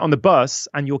 if when you get on the bus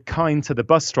and you're kind to the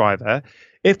bus driver,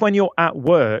 if when you're at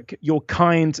work, you're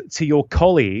kind to your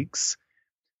colleagues,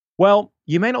 well,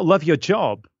 you may not love your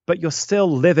job, but you're still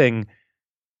living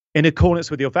in accordance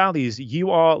with your values.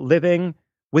 You are living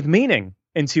with meaning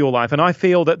into your life. And I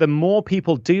feel that the more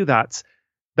people do that,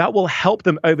 that will help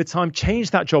them over time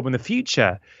change that job in the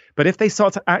future. But if they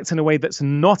start to act in a way that's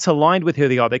not aligned with who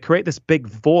they are, they create this big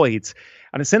void.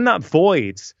 And it's in that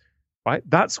void, right?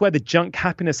 That's where the junk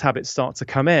happiness habits start to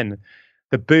come in.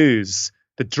 The booze,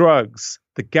 the drugs,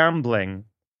 the gambling.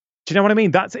 Do you know what I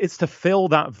mean? It's to fill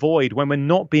that void when we're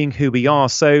not being who we are.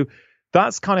 So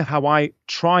that's kind of how I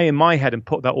try in my head and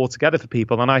put that all together for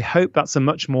people. And I hope that's a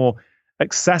much more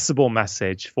accessible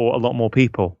message for a lot more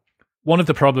people. One of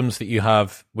the problems that you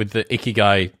have with the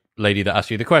Ikigai lady that asked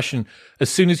you the question,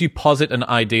 as soon as you posit an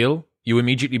ideal, you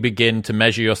immediately begin to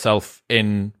measure yourself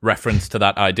in reference to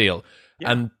that ideal.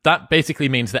 And that basically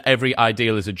means that every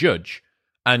ideal is a judge.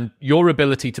 And your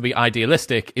ability to be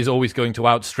idealistic is always going to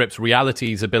outstrip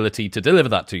reality's ability to deliver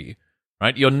that to you,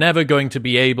 right? You're never going to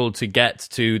be able to get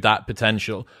to that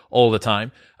potential all the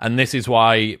time. And this is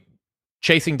why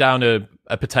chasing down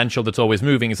a potential that's always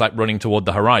moving is like running toward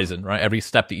the horizon, right? Every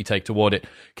step that you take toward it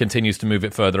continues to move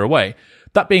it further away.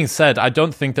 That being said, I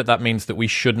don't think that means that we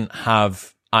shouldn't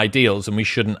have ideals and we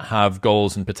shouldn't have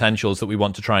goals and potentials that we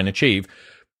want to try and achieve.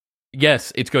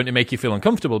 Yes, it's going to make you feel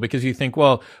uncomfortable because you think,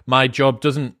 well, my job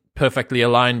doesn't perfectly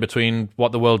align between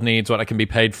what the world needs, what I can be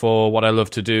paid for, what I love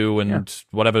to do, and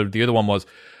whatever the other one was.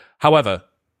 However,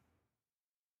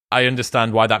 I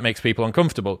understand why that makes people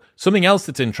uncomfortable. Something else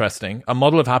that's interesting, a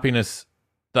model of happiness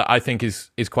that I think is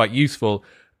quite useful,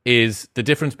 is the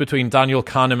difference between Daniel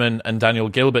Kahneman and Daniel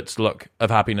Gilbert's look of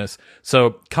happiness.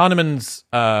 So Kahneman's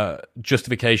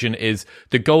justification is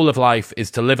the goal of life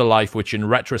is to live a life which in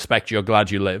retrospect you're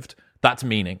glad you lived. That's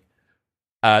meaning.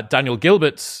 Daniel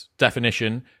Gilbert's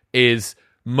definition is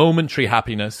momentary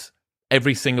happiness.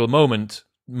 Every single moment,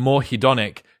 more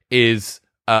hedonic, is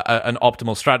an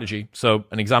optimal strategy. So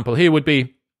an example here would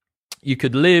be you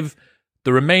could live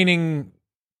the remaining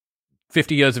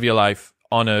 50 years of your life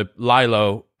on a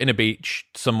lilo in a beach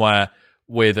somewhere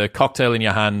with a cocktail in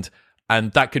your hand,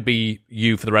 and that could be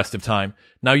you for the rest of time.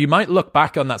 Now, you might look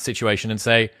back on that situation and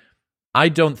say, I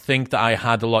don't think that I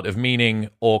had a lot of meaning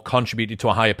or contributed to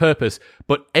a higher purpose,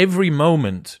 but every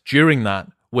moment during that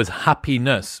was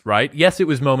happiness, right? Yes, it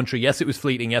was momentary. Yes, it was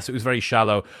fleeting. Yes, it was very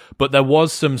shallow, but there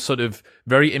was some sort of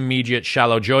very immediate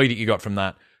shallow joy that you got from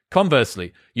that.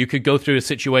 Conversely, you could go through a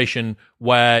situation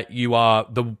where you are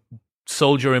the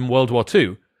soldier in World War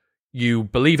II. You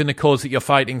believe in the cause that you're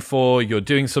fighting for, you're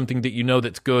doing something that you know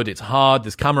that's good, it's hard,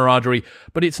 there's camaraderie,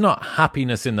 but it's not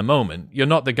happiness in the moment. You're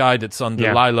not the guy that's on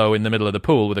the lilo in the middle of the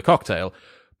pool with a cocktail.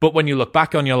 But when you look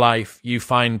back on your life, you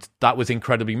find that was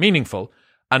incredibly meaningful.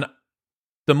 And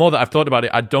the more that I've thought about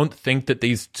it, I don't think that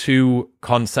these two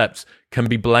concepts can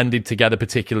be blended together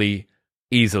particularly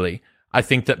easily. I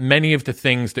think that many of the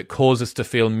things that cause us to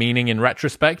feel meaning in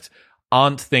retrospect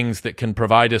aren't things that can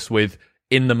provide us with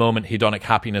in-the-moment hedonic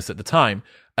happiness at the time.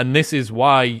 And this is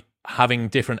why having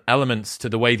different elements to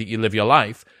the way that you live your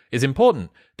life is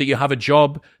important. That you have a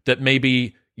job that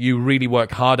maybe you really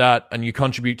work hard at and you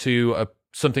contribute to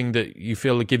something that you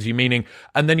feel that gives you meaning.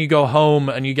 And then you go home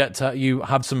and you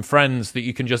have some friends that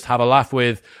you can just have a laugh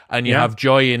with and you have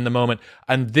joy in the moment.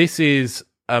 And this is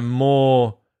a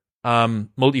more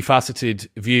multifaceted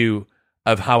view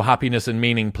of how happiness and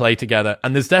meaning play together.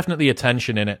 And there's definitely a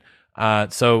tension in it. I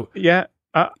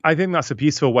think that's a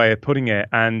beautiful way of putting it.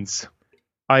 And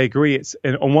I agree. It's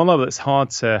on one level, it's hard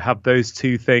to have those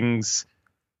two things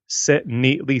sit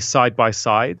neatly side by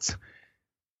side.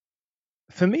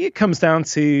 For me, it comes down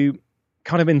to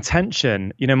kind of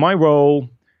intention. You know, my role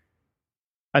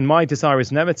and my desire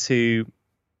is never to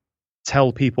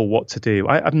tell people what to do.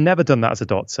 I've never done that as a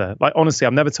doctor. Like, honestly,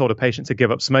 I've never told a patient to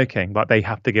give up smoking, like they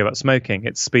have to give up smoking.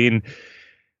 It's been,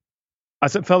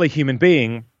 as a fellow human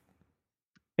being,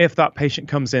 if that patient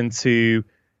comes in to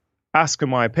ask for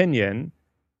my opinion,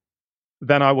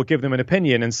 then I will give them an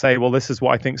opinion and say, well, this is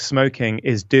what I think smoking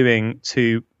is doing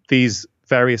to these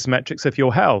various metrics of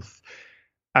your health.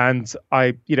 And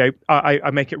I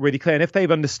make it really clear. And if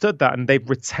they've understood that and they've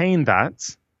retained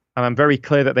that, and I'm very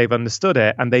clear that they've understood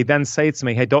it, and they then say to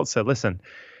me, hey, doctor, listen,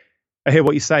 I hear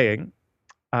what you're saying,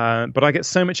 but I get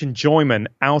so much enjoyment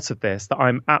out of this that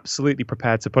I'm absolutely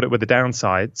prepared to put it with the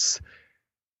downsides.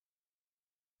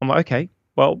 I'm like, okay,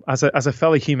 well, as a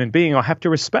fellow human being, I have to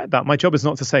respect that. My job is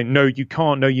not to say, no, you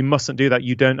can't, no, you mustn't do that,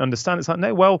 you don't understand. It's like,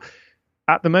 no, well,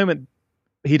 at the moment,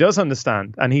 he does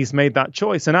understand, and he's made that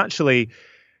choice. And actually,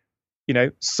 you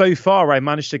know, so far I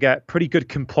managed to get pretty good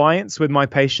compliance with my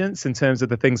patients in terms of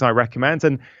the things I recommend.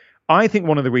 And I think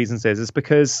one of the reasons is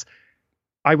because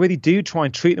I really do try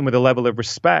and treat them with a level of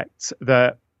respect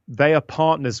that they are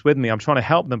partners with me. I'm trying to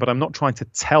help them, but I'm not trying to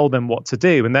tell them what to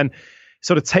do. And then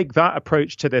sort of take that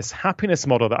approach to this happiness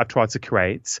model that I've tried to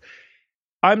create.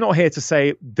 I'm not here to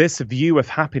say this view of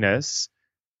happiness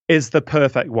is the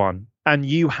perfect one and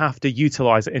you have to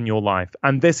utilize it in your life.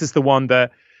 And this is the one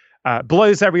that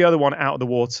blows every other one out of the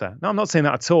water. No, I'm not saying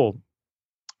that at all.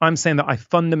 I'm saying that I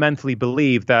fundamentally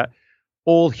believe that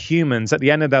all humans at the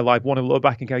end of their life want to look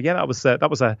back and go, yeah, that was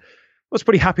a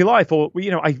pretty happy life. Or, you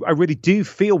know, I really do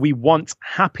feel we want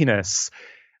happiness.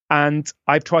 And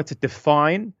I've tried to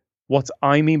define what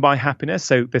I mean by happiness.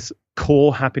 So this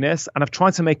core happiness, and I've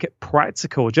tried to make it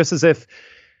practical, just as if,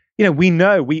 you know,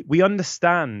 we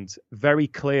understand very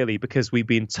clearly because we've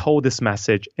been told this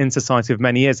message in society for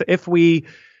many years. That if we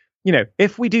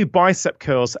if we do bicep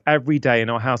curls every day in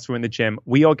our house or in the gym,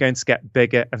 we are going to get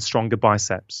bigger and stronger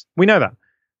biceps. We know that,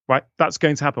 right? That's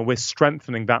going to happen. We're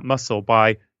strengthening that muscle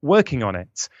by working on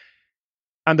it.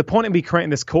 And the point of me creating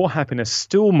this core happiness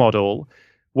stool model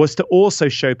was to also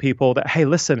show people that, hey,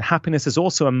 listen, happiness is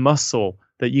also a muscle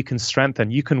that you can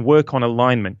strengthen. You can work on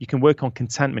alignment. You can work on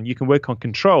contentment. You can work on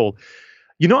control.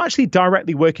 You're not actually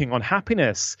directly working on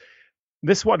happiness.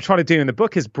 This is what I'm trying to do in the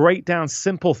book, is break down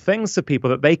simple things to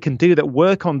people that they can do that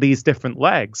work on these different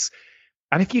legs.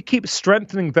 And if you keep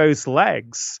strengthening those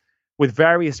legs with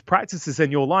various practices in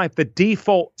your life, the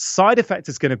default side effect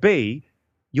is going to be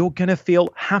you're going to feel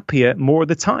happier more of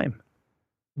the time.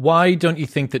 Why don't you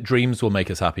think that dreams will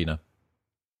make us happy now?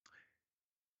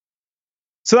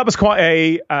 So that was quite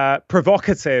a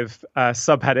provocative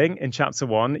subheading in chapter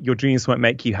 1. Your dreams won't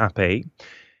make you happy.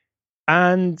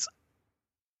 And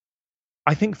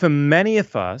I think for many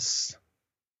of us,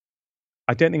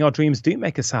 I don't think our dreams do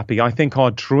make us happy. I think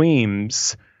our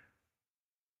dreams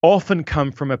often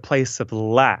come from a place of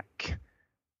lack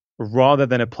rather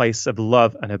than a place of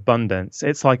love and abundance.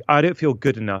 It's like, I don't feel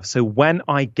good enough. So when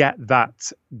I get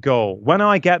that goal, when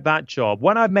I get that job,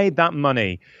 when I've made that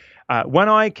money, when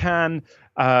I can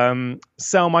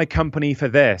sell my company for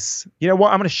this, you know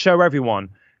what? I'm going to show everyone.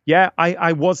 Yeah,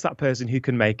 I was that person who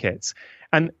can make it.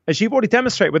 And as you've already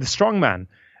demonstrated with the strongman,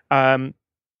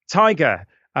 Tiger,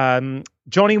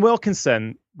 Johnny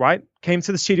Wilkinson, right, came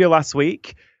to the studio last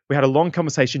week. We had a long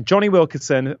conversation. Johnny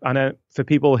Wilkinson, I know for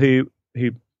people who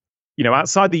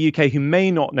outside the UK who may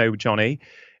not know Johnny,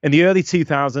 in the early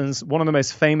 2000s, one of the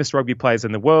most famous rugby players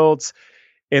in the world.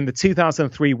 In the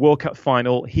 2003 World Cup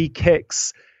final, he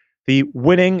kicks the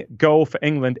winning goal for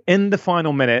England in the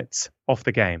final minute of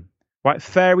the game, right?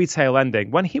 Fairy tale ending.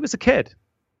 When he was a kid,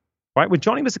 right? When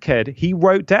Johnny was a kid, he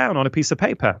wrote down on a piece of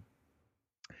paper,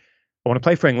 I want to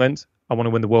play for England. I want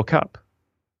to win the World Cup,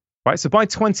 right? So by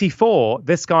 24,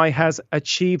 this guy has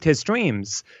achieved his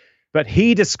dreams. But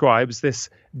he describes this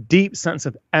deep sense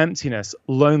of emptiness,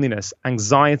 loneliness,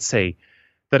 anxiety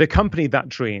that accompanied that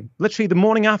dream. Literally the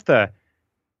morning after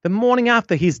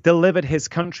he's delivered his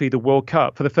country the World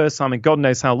Cup for the first time in God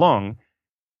knows how long,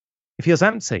 he feels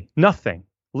empty, nothing,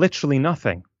 literally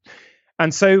nothing.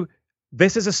 And so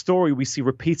this is a story we see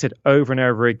repeated over and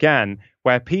over again,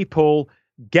 where people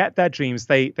get their dreams,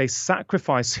 they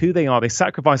sacrifice who they are, they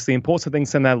sacrifice the important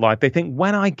things in their life. They think,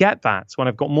 when I get that, when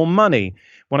I've got more money,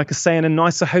 when I can stay in a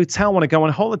nicer hotel, when I go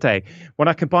on holiday, when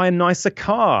I can buy a nicer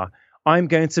car, I'm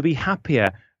going to be happier.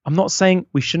 I'm not saying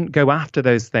we shouldn't go after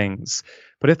those things,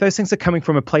 but if those things are coming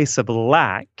from a place of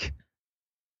lack,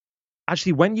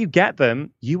 actually, when you get them,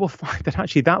 you will find that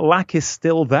actually that lack is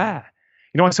still there.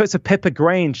 I spoke to Pippa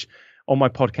Grange on my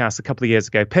podcast a couple of years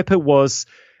ago. Pippa was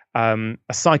a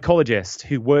psychologist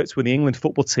who worked with the England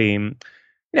football team,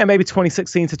 maybe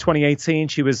 2016 to 2018.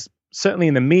 She was certainly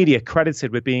in the media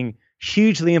credited with being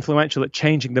hugely influential at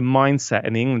changing the mindset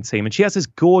in the England team. And she has this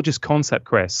gorgeous concept,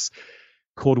 Chris,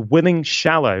 called winning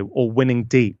shallow or winning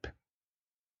deep.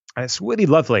 And it's really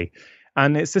lovely.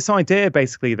 And it's this idea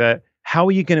basically that how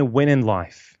are you going to win in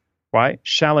life, right?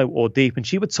 Shallow or deep. And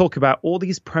she would talk about all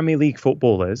these Premier League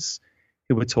footballers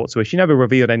who would talk to her. She never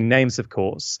revealed any names, of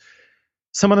course.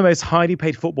 Some of the most highly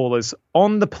paid footballers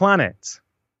on the planet,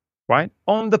 right?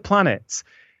 On the planet.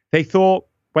 They thought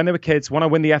when they were kids, when I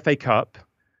win the FA Cup,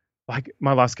 like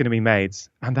my life's going to be made.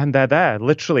 And then they're there.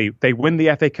 Literally, they win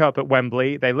the FA Cup at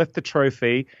Wembley. They lift the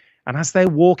trophy. And as they're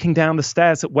walking down the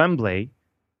stairs at Wembley,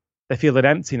 they feel an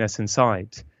emptiness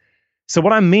inside. So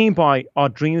what I mean by our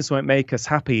dreams won't make us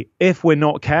happy if we're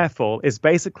not careful is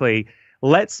basically,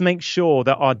 let's make sure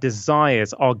that our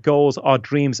desires, our goals, our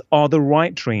dreams are the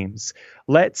right dreams.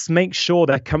 Let's make sure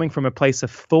they're coming from a place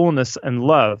of fullness and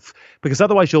love, because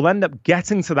otherwise you'll end up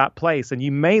getting to that place and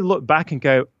you may look back and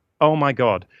go, oh my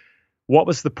God, what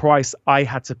was the price I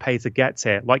had to pay to get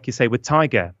here? Like you say with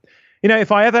Tiger.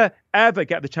 If I ever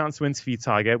get the chance to interview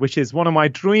Tiger, which is one of my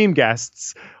dream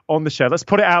guests on the show, let's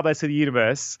put it out there to the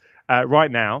universe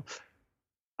right now.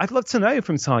 I'd love to know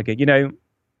from Tiger,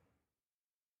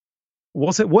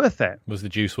 was it worth it? Was the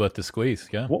juice worth the squeeze?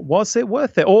 Yeah. Was it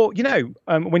worth it? Or,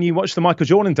 when you watch the Michael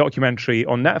Jordan documentary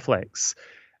on Netflix,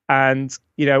 and,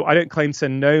 I don't claim to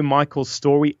know Michael's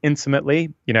story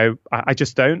intimately. I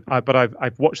just don't. But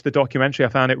I've watched the documentary. I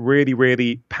found it really,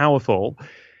 really powerful.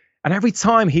 And every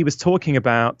time he was talking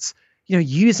about,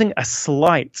 using a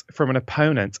slight from an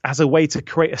opponent as a way to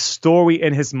create a story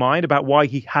in his mind about why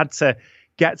he had to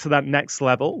get to that next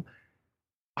level,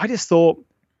 I just thought,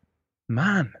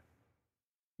 man,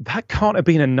 that can't have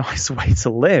been a nice way to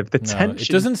live. The tension. It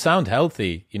doesn't sound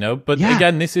healthy, But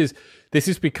again, this is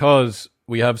because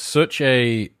we have such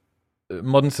a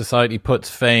modern society puts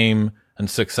fame and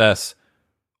success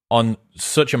on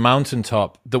such a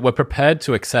mountaintop that we're prepared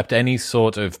to accept any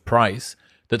sort of price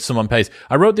that someone pays.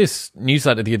 I wrote this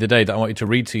newsletter the other day that I wanted to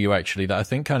read to you, actually, that I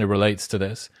think kind of relates to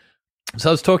this. So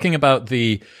I was talking about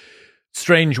the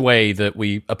strange way that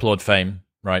we applaud fame,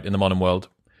 right, in the modern world.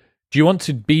 Do you want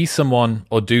to be someone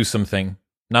or do something?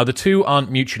 Now, the two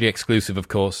aren't mutually exclusive, of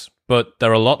course, but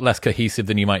they're a lot less cohesive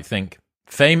than you might think.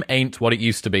 Fame ain't what it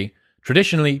used to be.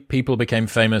 Traditionally, people became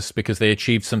famous because they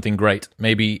achieved something great,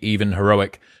 maybe even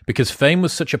heroic. Because fame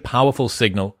was such a powerful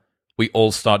signal, we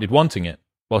all started wanting it.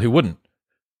 Well, who wouldn't?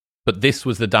 But this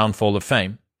was the downfall of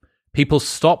fame. People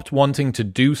stopped wanting to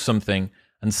do something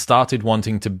and started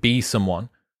wanting to be someone,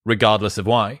 regardless of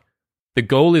why. The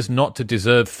goal is not to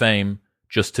deserve fame,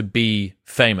 just to be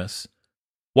famous.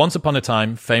 Once upon a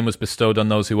time, fame was bestowed on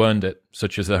those who earned it,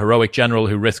 such as the heroic general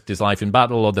who risked his life in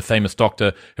battle or the famous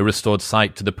doctor who restored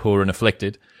sight to the poor and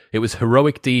afflicted. It was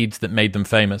heroic deeds that made them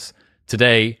famous.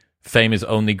 Today, fame is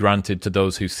only granted to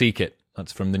those who seek it.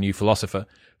 That's from The New Philosopher.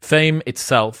 Fame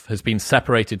itself has been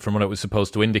separated from what it was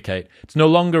supposed to indicate. It's no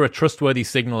longer a trustworthy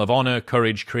signal of honor,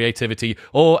 courage, creativity,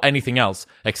 or anything else,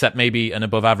 except maybe an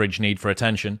above-average need for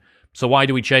attention. So why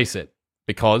do we chase it?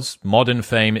 Because modern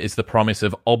fame is the promise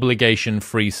of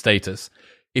obligation-free status.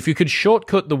 If you could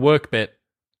shortcut the work bit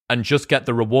and just get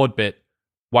the reward bit,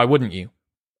 why wouldn't you?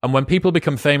 And when people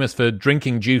become famous for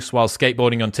drinking juice while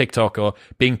skateboarding on TikTok or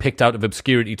being picked out of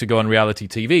obscurity to go on reality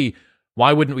TV,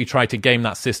 why wouldn't we try to game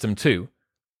that system too?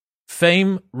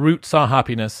 Fame roots our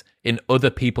happiness in other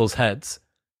people's heads.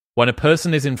 When a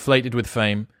person is inflated with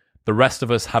fame, the rest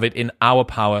of us have it in our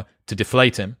power to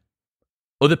deflate him.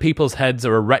 Other people's heads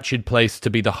are a wretched place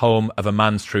to be the home of a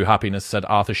man's true happiness, said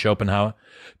Arthur Schopenhauer.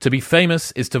 To be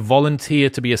famous is to volunteer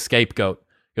to be a scapegoat.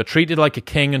 You're treated like a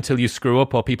king until you screw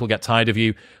up or people get tired of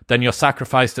you. Then you're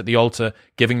sacrificed at the altar,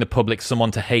 giving the public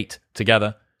someone to hate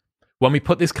together. When we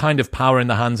put this kind of power in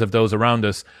the hands of those around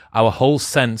us, our whole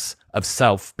sense of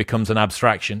self becomes an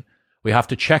abstraction. We have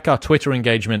to check our Twitter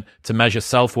engagement to measure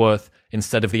self-worth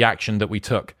instead of the action that we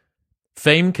took.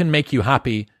 Fame can make you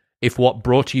happy if what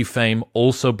brought you fame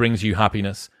also brings you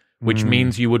happiness, which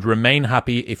means you would remain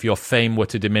happy if your fame were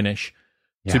to diminish.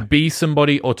 Yeah. To be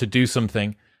somebody or to do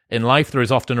something, in life there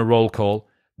is often a roll call.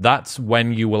 That's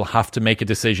when you will have to make a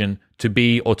decision to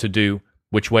be or to do.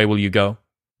 Which way will you go?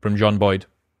 From John Boyd.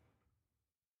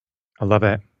 I love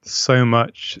it. So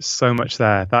much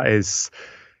there. There's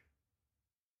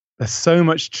so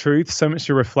much truth, so much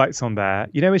to reflect on there.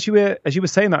 You know, as you were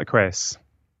saying that, Chris,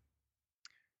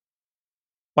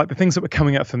 like the things that were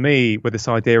coming up for me with this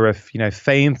idea of, you know,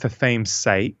 fame for fame's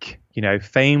sake, you know,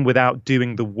 fame without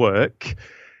doing the work,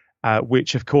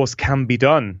 which of course can be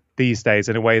done these days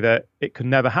in a way that it could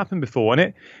never happen before. And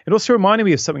it also reminded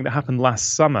me of something that happened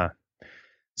last summer.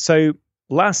 So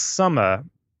last summer,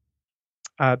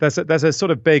 there's a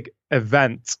sort of big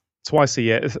event twice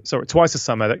a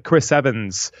summer that Chris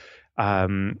Evans,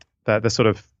 the sort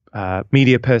of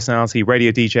media personality,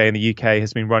 radio DJ in the UK,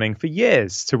 has been running for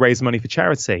years to raise money for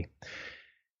charity.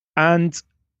 And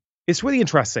it's really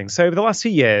interesting. So over the last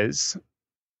few years,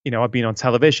 you know, I've been on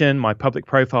television. My public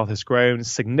profile has grown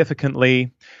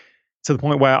significantly to the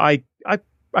point where I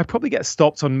probably get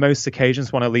stopped on most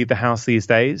occasions when I leave the house these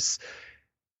days.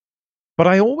 But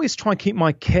I always try and keep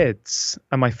my kids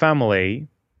and my family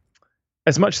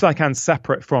as much as I can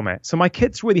separate from it. So my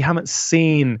kids really haven't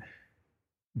seen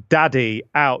daddy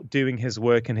out doing his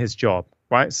work and his job,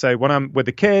 right? So when I'm with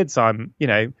the kids, I'm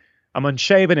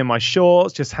unshaven in my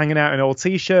shorts, just hanging out in old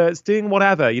t-shirts, doing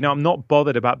whatever. You know, I'm not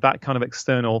bothered about that kind of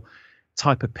external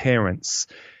type appearance.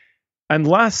 And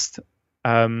last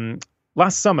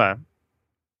summer,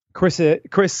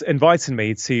 Chris invited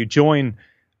me to join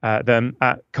them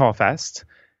at Carfest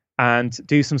and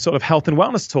do some sort of health and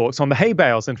wellness talks on the hay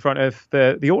bales in front of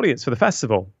the audience for the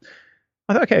festival.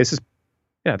 I thought, okay, this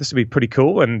would be pretty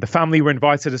cool. And the family were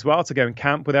invited as well to go and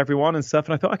camp with everyone and stuff.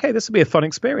 And I thought, okay, this would be a fun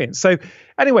experience. So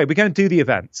anyway, we're going to do the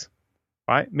event,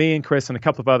 right? Me and Chris and a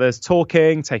couple of others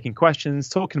talking, taking questions,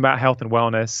 talking about health and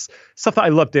wellness, stuff that I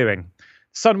love doing.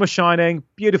 Sun was shining,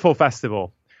 beautiful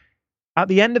festival. At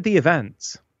the end of the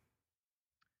event,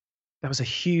 there was a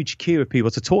huge queue of people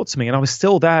to talk to me. And I was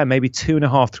still there maybe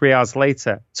 2.5, 3 hours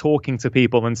later, talking to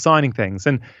people and signing things.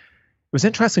 And it was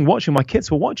interesting watching. My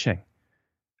kids were watching.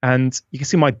 And you can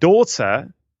see my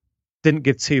daughter didn't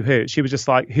give two hoots. She was just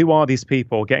like, who are these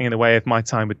people getting in the way of my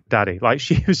time with daddy? Like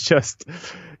she was just,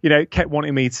 you know, kept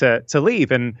wanting me to leave.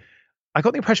 And I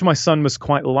got the impression my son was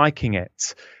quite liking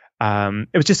it.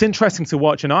 It was just interesting to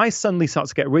watch. And I suddenly started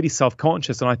to get really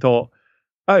self-conscious. And I thought,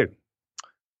 oh,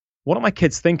 what are my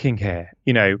kids thinking here?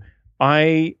 You know,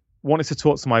 I wanted to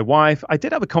talk to my wife. I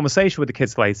did have a conversation with the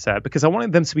kids later because I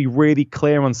wanted them to be really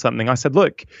clear on something. I said,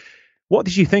 look, what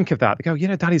did you think of that? They go,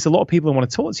 Daddy, there's a lot of people who want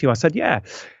to talk to you. I said, yeah.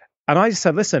 And I just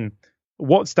said, listen,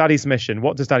 what's Daddy's mission?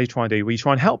 What does Daddy try and do? Will you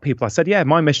try and help people? I said, yeah,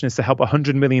 my mission is to help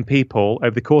 100 million people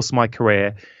over the course of my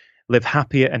career live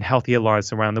happier and healthier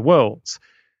lives around the world.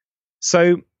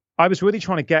 So I was really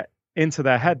trying to get into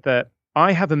their head that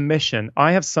I have a mission.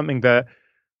 I have something that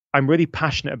I'm really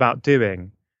passionate about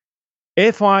doing.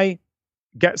 If I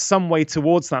get some way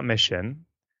towards that mission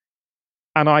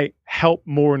and I help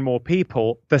more and more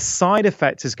people, the side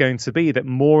effect is going to be that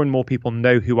more and more people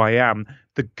know who I am.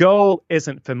 The goal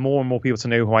isn't for more and more people to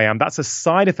know who I am. That's a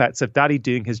side effect of Daddy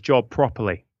doing his job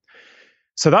properly.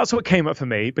 So that's what came up for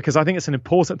me, because I think it's an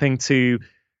important thing to,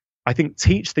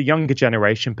 teach the younger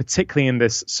generation, particularly in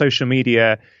this social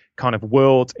media kind of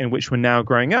world in which we're now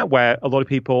growing up, where a lot of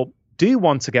people do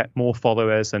want to get more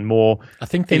followers and more I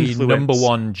think the influence. number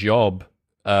one job,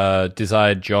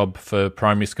 desired job for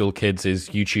primary school kids is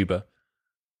YouTuber.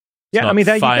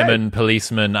 It's fireman,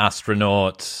 policeman,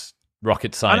 astronaut,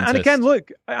 rocket scientist.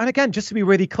 And again, just to be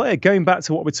really clear, going back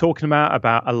to what we're talking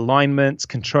about alignment,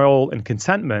 control, and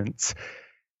contentment,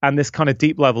 and this kind of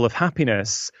deep level of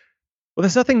happiness, well,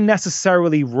 there's nothing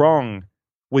necessarily wrong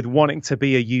with wanting to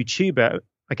be a YouTuber.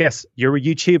 I guess you're a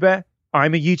YouTuber.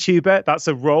 I'm a YouTuber. That's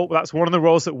a role. That's one of the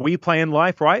roles that we play in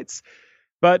life, right?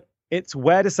 But it's,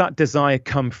 where does that desire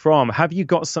come from? Have you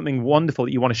got something wonderful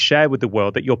that you want to share with the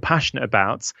world that you're passionate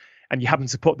about, and you happen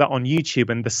to put that on YouTube,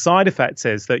 and the side effect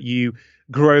is that you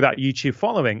grow that YouTube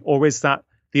following? Or is that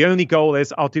the only goal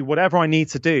is, I'll do whatever I need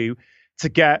to do to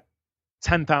get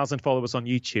 10,000 followers on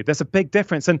YouTube? There's a big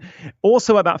difference. And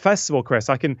also at that festival, Chris,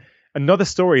 another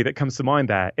story that comes to mind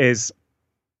there is,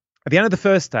 at the end of the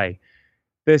first day,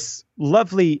 this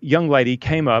lovely young lady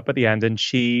came up at the end and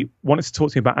she wanted to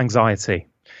talk to me about anxiety.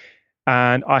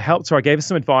 And I helped her. I gave her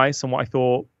some advice on what I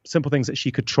thought, simple things that she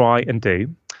could try and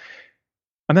do.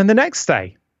 And then the next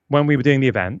day, when we were doing the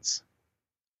event,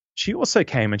 she also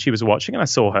came and she was watching, and I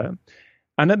saw her.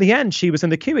 And at the end, she was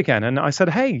in the queue again. And I said,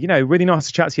 hey, really nice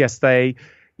to chat to you yesterday.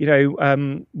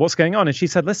 What's going on? And she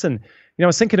said, listen, I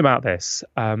was thinking about this.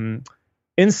 In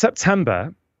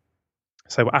September,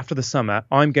 so after the summer,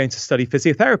 I'm going to study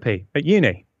physiotherapy at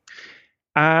uni.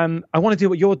 I want to do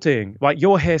what you're doing. Like,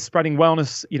 you're here spreading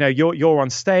wellness. You're on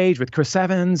stage with Chris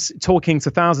Evans, talking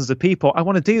to thousands of people. I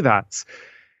want to do that.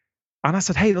 And I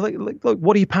said, hey, look,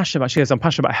 what are you passionate about? She goes, I'm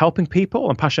passionate about helping people.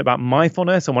 I'm passionate about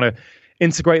mindfulness. I want to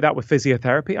integrate that with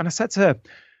physiotherapy. And I said to her,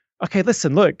 okay,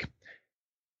 listen, look,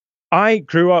 I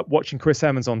grew up watching Chris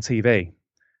Evans on TV.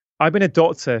 I've been a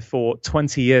doctor for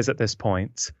 20 years at this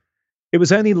point. It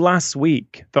was only last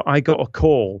week that I got a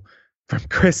call from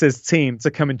Chris's team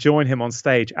to come and join him on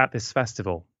stage at this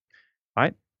festival,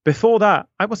 right? Before that,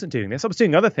 I wasn't doing this. I was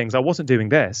doing other things. I wasn't doing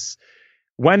this.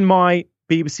 When my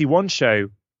BBC One show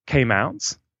came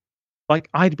out,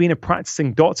 I'd been a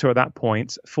practicing doctor at that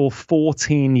point for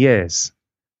 14 years,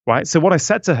 right? So what I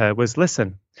said to her was,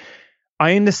 listen,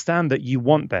 I understand that you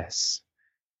want this,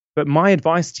 but my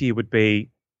advice to you would be,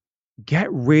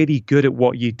 get really good at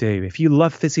what you do. If you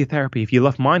love physiotherapy, if you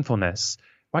love mindfulness,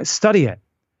 right, study it.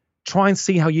 Try and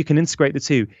see how you can integrate the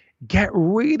two. Get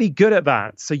really good at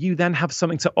that so you then have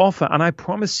something to offer. And I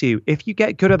promise you, if you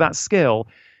get good at that skill,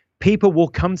 people will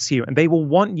come to you and they will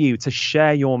want you to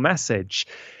share your message.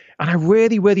 And I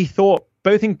really, really thought,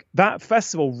 both in that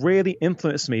festival really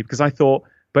influenced me, because I thought,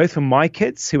 both for my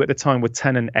kids, who at the time were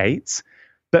 10 and 8,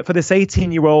 but for this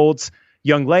 18-year-old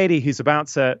young lady who's about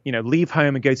to, leave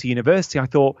home and go to university, I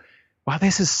thought, wow,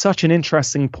 this is such an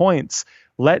interesting point.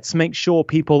 Let's make sure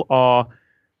people are,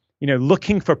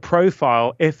 looking for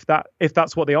profile if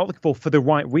that's what they are looking for the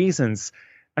right reasons.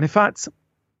 And in fact,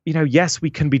 yes, we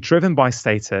can be driven by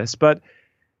status, but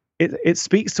it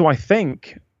speaks to, I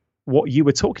think, what you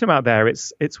were talking about there.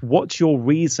 It's what's your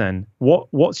reason?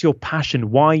 What's your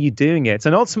passion? Why are you doing it?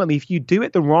 And ultimately, if you do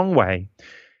it the wrong way,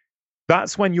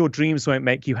 that's when your dreams won't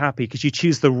make you happy, because you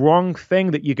choose the wrong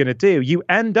thing that you're going to do. You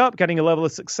end up getting a level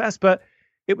of success, but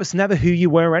it was never who you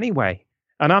were anyway.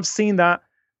 And I've seen that,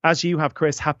 as you have,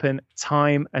 Chris, happen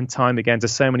time and time again to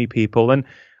so many people. And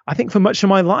I think for much of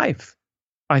my life,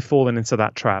 I've fallen into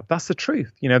that trap. That's the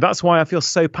truth. That's why I feel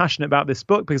so passionate about this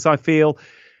book, because I feel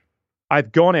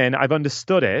I've gone in, I've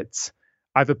understood it,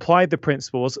 I've applied the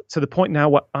principles to the point now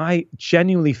where I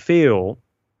genuinely feel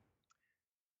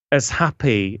as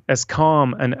happy, as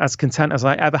calm, and as content as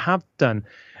I ever have done.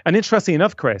 And interestingly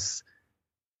enough, Chris,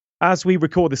 as we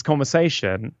record this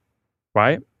conversation,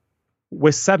 right,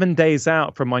 we're 7 days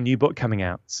out from my new book coming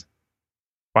out,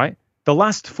 right? The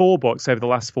last 4 books over the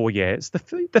last 4 years,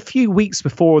 the few weeks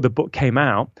before the book came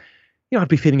out, I'd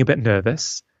be feeling a bit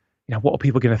nervous. What are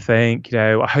people going to think?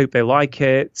 I hope they like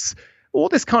it. All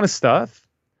this kind of stuff.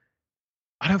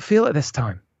 I don't feel it this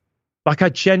time. Like, I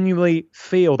genuinely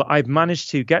feel that I've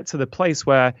managed to get to the place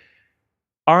where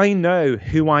I know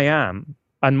who I am,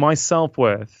 and my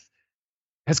self-worth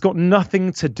has got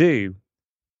nothing to do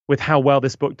with how well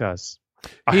this book does.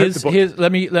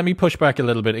 Let me push back a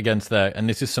little bit against that, and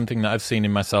this is something that I've seen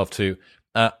in myself too.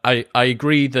 I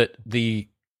agree that the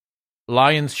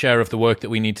lion's share of the work that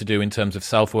we need to do in terms of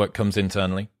self-work comes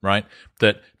internally, right?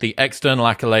 That the external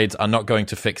accolades are not going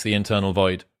to fix the internal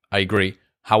void. I agree.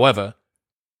 However,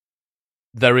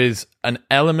 there is an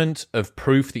element of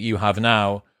proof that you have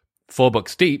now, 4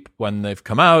 books deep, when they've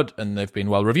come out and they've been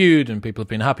well reviewed and people have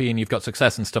been happy and you've got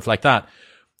success and stuff like that,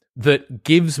 that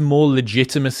gives more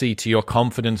legitimacy to your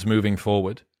confidence moving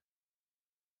forward.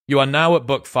 You are now at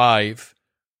book 5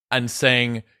 and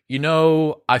saying,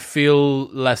 I feel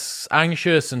less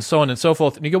anxious and so on and so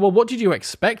forth. And you go, well, what did you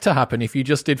expect to happen if you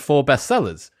just did 4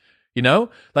 bestsellers?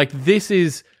 This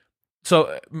is...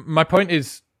 So my point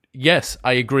is, yes,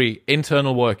 I agree.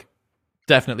 Internal work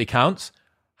definitely counts.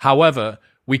 However,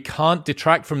 we can't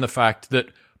detract from the fact that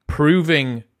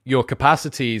proving your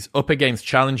capacities up against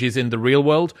challenges in the real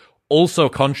world also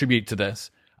contribute to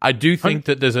this. I do think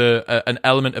that there's an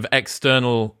element of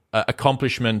external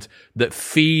accomplishment that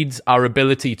feeds our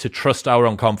ability to trust our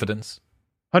own confidence.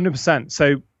 100%.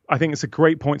 So I think it's a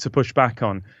great point to push back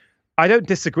on. I don't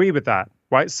disagree with that,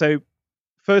 right? So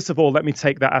first of all, let me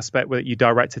take that aspect that you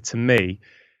directed to me,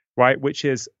 right? Which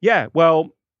is, you've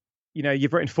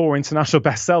written 4 international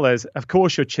bestsellers. Of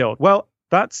course you're chilled. Well,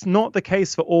 that's not the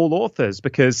case for all authors,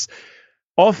 because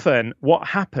often what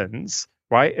happens,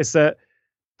 right, is that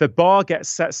the bar gets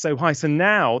set so high. So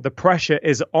now the pressure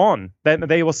is on. Then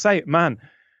they will say, man,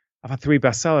 I've had 3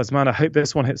 bestsellers. Man, I hope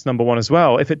this one hits number 1 as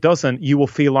well. If it doesn't, you will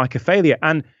feel like a failure.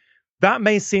 And that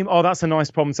may seem, that's a nice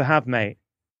problem to have, mate.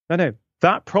 No.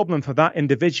 That problem for that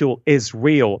individual is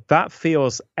real. That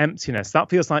feels emptiness. That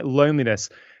feels like loneliness.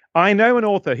 I know an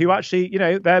author who actually,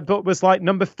 their book was like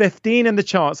number 15 in the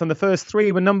charts and the first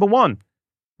 3 were number 1,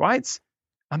 right?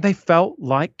 And they felt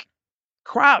like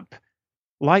crap.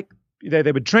 Like,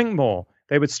 they would drink more.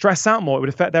 They would stress out more. It would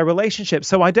affect their relationship.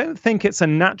 So I don't think it's a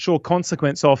natural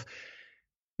consequence of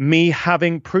me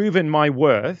having proven my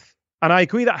worth. And I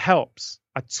agree that helps.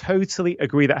 I totally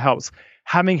agree that helps.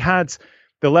 Having had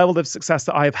the level of success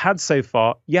that I have had so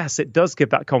far, yes, it does give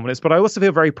that confidence. But I also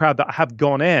feel very proud that I have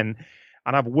gone in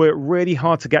and I've worked really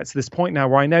hard to get to this point now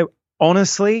where I know,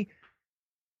 honestly,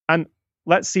 and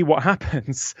let's see what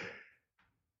happens.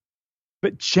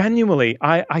 But genuinely,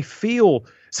 I feel,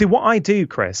 see what I do,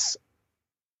 Chris,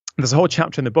 there's a whole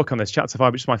chapter in the book on this, chapter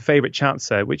 5, which is my favorite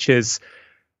chapter, which is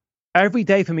every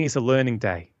day for me is a learning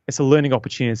day. It's a learning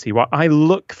opportunity where I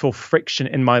look for friction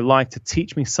in my life to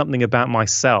teach me something about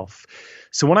myself.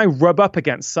 So when I rub up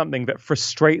against something that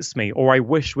frustrates me or I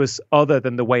wish was other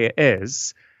than the way it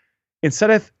is, instead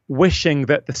of wishing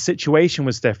that the situation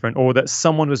was different or that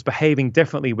someone was behaving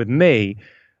differently with me,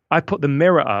 I put the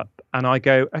mirror up and I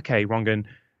go, okay, Rangan,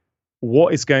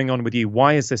 what is going on with you?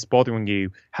 Why is this bothering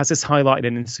you? Has this highlighted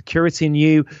an insecurity in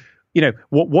you?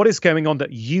 What is going on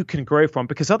that you can grow from?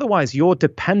 Because otherwise you're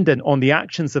dependent on the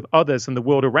actions of others and the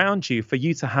world around you for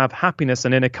you to have happiness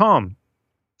and inner calm.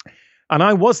 And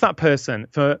I was that person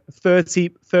for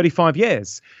 35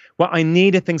 years where I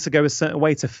needed things to go a certain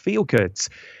way to feel good.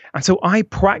 And so I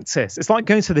practice. It's like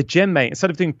going to the gym, mate. Instead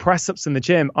of doing press-ups in the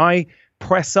gym, I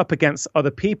press up against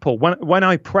other people. When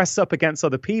I press up against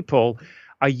other people,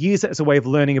 I use it as a way of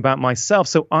learning about myself.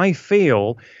 So I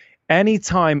feel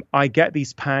anytime I get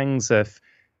these pangs of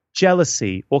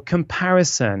jealousy or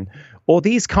comparison or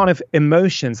these kind of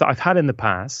emotions that I've had in the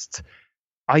past,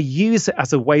 I use it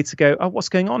as a way to go, what's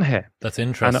going on here? That's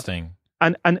interesting.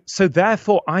 And so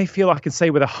therefore, I feel I can say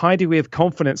with a high degree of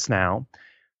confidence now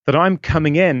that I'm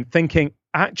coming in thinking,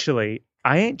 actually,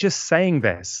 I ain't just saying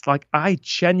this. Like, I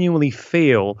genuinely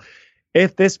feel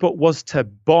if this book was to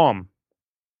bomb,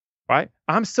 right,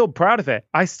 I'm still proud of it.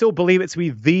 I still believe it to be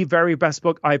the very best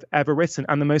book I've ever written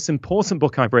and the most important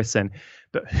book I've written.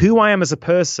 But who I am as a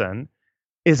person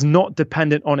is not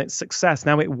dependent on its success.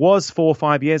 Now, it was 4 or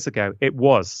 5 years ago. It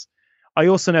was. I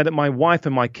also know that my wife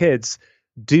and my kids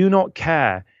do not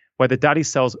care whether daddy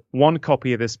sells 1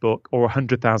 copy of this book or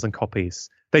 100,000 copies.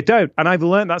 They don't. And I've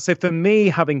learned that. So for me,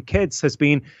 having kids has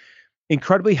been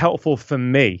incredibly helpful for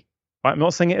me. Right? I'm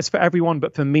not saying it's for everyone,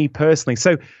 but for me personally.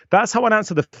 So that's how I'd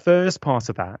answer the first part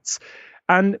of that.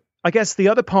 And I guess the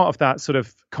other part of that sort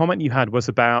of comment you had was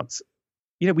about,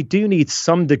 we do need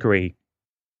some degree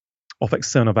of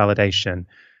external validation,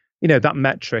 that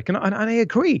metric. And I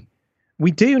agree.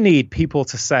 We do need people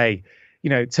to say,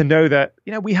 to know that,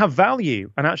 we have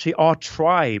value, and actually our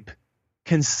tribe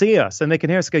can see us and they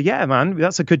can hear us go, yeah, man,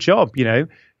 that's a good job.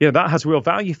 That has real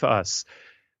value for us.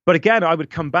 But again, I would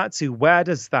come back to, where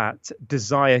does that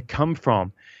desire come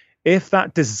from? If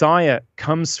that desire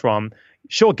comes from,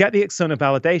 sure, get the external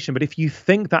validation, but if you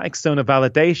think that external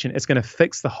validation is going to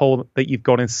fix the hole that you've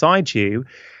got inside you,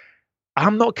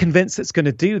 I'm not convinced it's going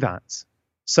to do that.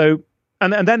 So,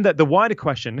 and then the wider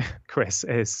question, Chris,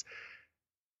 is,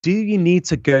 do you need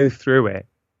to go through it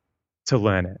to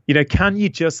learn it? Can you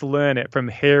just learn it from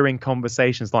hearing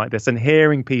conversations like this and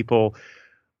hearing people,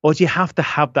 or do you have to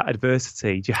have that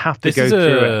adversity? Do you have to go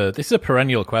through it? This is a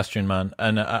perennial question, man.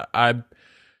 And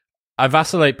I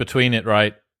vacillate between it,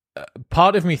 right?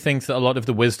 Part of me thinks that a lot of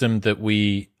the wisdom that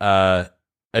we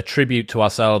attribute to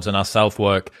ourselves and our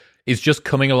self-work is just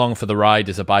coming along for the ride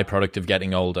as a byproduct of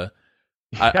getting older.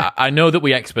 Yeah. I know that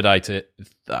we expedite it.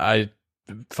 I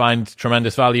find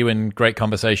tremendous value in great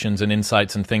conversations and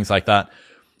insights and things like that.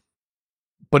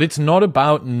 But it's not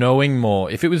about knowing more.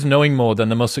 If it was knowing more, then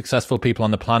the most successful people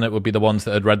on the planet would be the ones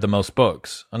that had read the most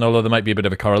books. And although there might be a bit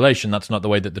of a correlation, that's not the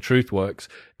way that the truth works.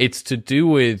 It's to do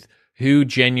with who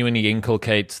genuinely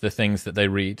inculcates the things that they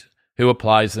read, who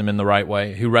applies them in the right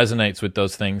way, who resonates with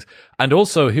those things, and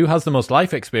also who has the most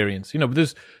life experience.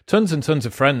 There's tons and tons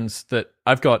of friends that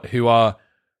I've got who are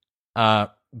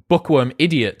bookworm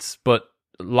idiots, but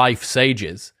life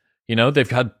sages.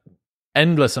 They've had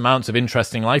endless amounts of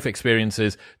interesting life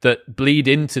experiences that bleed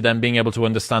into them being able to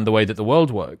understand the way that the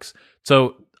world works.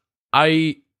 So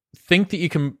I think that you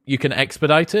can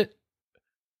expedite it,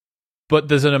 but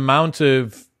there's an amount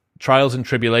of trials and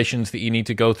tribulations that you need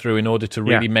to go through in order to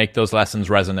really make those lessons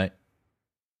resonate.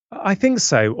 I think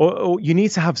so. Or you need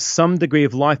to have some degree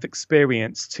of life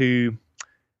experience to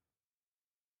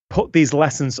put these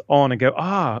lessons on and go,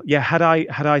 had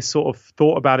I sort of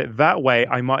thought about it that way,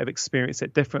 I might have experienced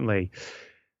it differently.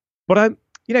 But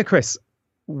Chris,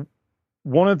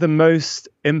 one of the most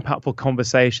impactful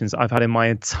conversations I've had in my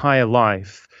entire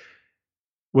life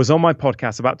was on my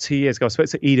podcast about 2 years ago. I spoke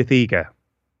to Edith Eger.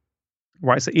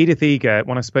 Right. So Edith Eger,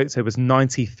 when I spoke to her, was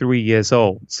 93 years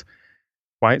old.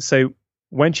 Right. So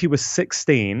when she was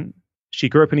 16, she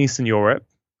grew up in Eastern Europe.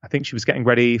 I think she was getting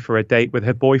ready for a date with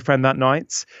her boyfriend that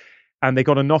night, and they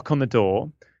got a knock on the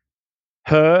door.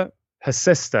 Her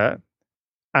sister,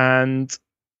 and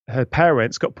her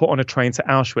parents got put on a train to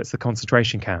Auschwitz, the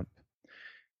concentration camp.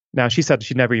 Now, she said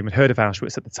she'd never even heard of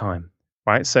Auschwitz at the time,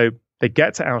 right? So they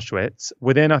get to Auschwitz.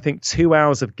 Within, I think, 2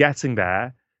 hours of getting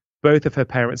there, both of her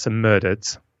parents are murdered.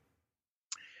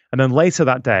 And then later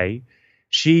that day,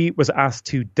 she was asked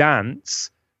to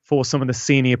dance for some of the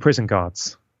senior prison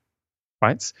guards.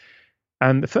 Right.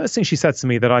 And the first thing she said to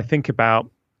me that I think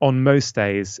about on most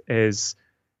days is,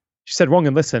 she said,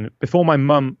 Rongan, listen, before my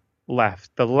mum left,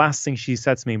 the last thing she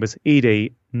said to me was,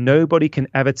 Edie, nobody can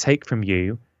ever take from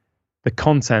you the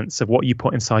contents of what you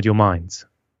put inside your mind.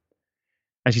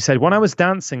 And she said, when I was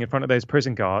dancing in front of those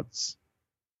prison guards,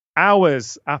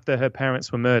 hours after her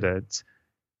parents were murdered,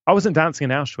 I wasn't dancing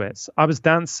in Auschwitz. I was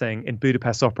dancing in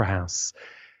Budapest Opera House.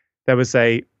 There was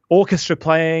a orchestra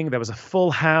playing, there was a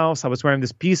full house, I was wearing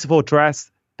this beautiful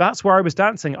dress. That's where I was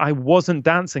dancing. I wasn't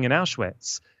dancing in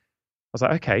Auschwitz. I was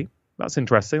like, okay, that's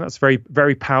interesting. That's very,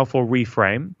 very powerful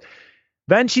reframe.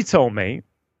 Then she told me,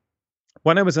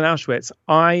 when I was in Auschwitz,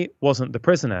 I wasn't the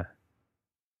prisoner.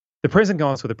 The prison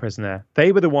guards were the prisoner.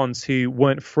 They were the ones who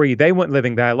weren't free. They weren't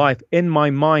living their life. In my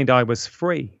mind, I was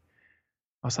free.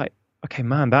 I was like, okay,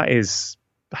 man, that's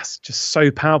just so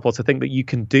powerful to think that you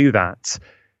can do that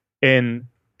in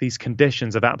these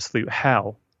conditions of absolute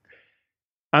hell.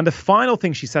 And the final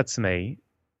thing she said to me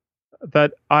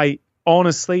that I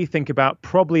honestly think about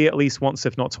probably at least once,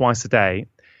 if not twice a day,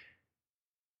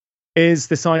 is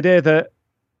this idea that,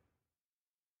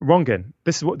 Rongan,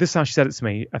 this is how she said it to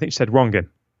me. I think she said, Rongan,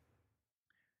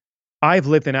 I've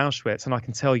lived in Auschwitz, and I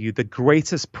can tell you the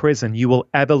greatest prison you will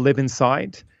ever live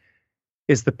inside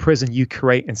is the prison you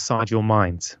create inside your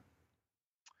mind.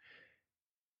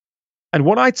 And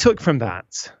what I took from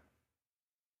that,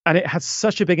 and it had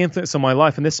such a big influence on my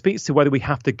life, and this speaks to whether we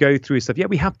have to go through stuff. Yeah,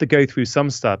 we have to go through some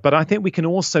stuff, but I think we can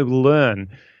also learn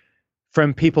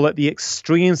from people at the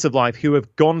extremes of life who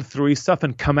have gone through stuff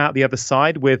and come out the other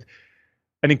side with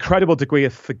an incredible degree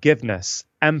of forgiveness,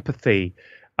 empathy,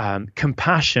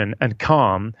 compassion, and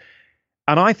calm.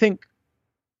 And I think,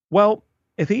 well,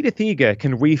 if Edith Eger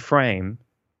can reframe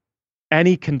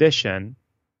any condition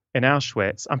in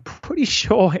Auschwitz, I'm pretty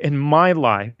sure in my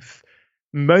life,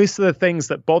 most of the things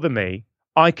that bother me,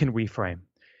 I can reframe.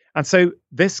 And so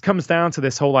this comes down to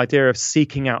this whole idea of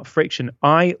seeking out friction.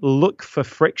 I look for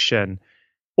friction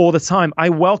all the time. I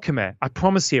welcome it. I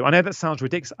promise you. I know that sounds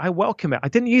ridiculous. I welcome it. I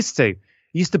didn't used to. It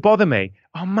used to bother me.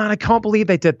 Oh man, I can't believe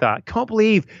they did that. Can't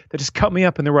believe they just cut me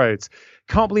up in the roads.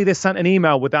 Can't believe they sent an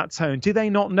email with that tone. Do they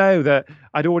not know that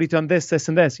I'd already done this, this,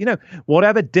 and this?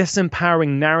 Whatever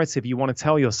disempowering narrative you want to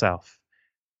tell yourself.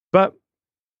 But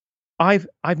I've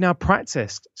now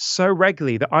practiced so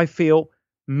regularly that I feel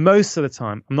most of the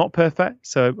time, I'm not perfect,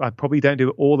 so I probably don't do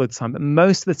it all the time, but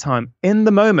most of the time, in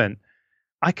the moment,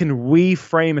 I can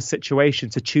reframe a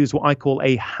situation to choose what I call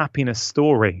a happiness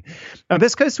story. Now,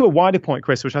 this goes to a wider point,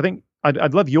 Chris, which I think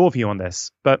I'd love your view on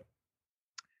this, but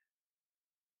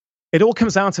it all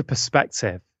comes down to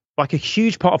perspective. Like a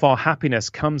huge part of our happiness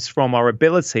comes from our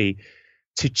ability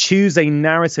to choose a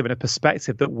narrative and a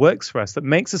perspective that works for us, that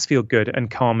makes us feel good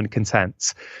and calm and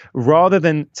content, rather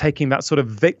than taking that sort of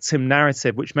victim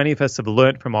narrative, which many of us have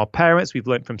learned from our parents, we've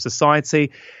learned from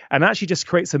society, and actually just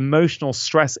creates emotional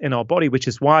stress in our body, which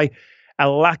is why a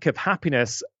lack of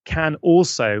happiness can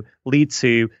also lead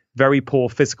to very poor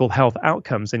physical health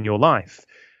outcomes in your life.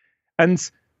 And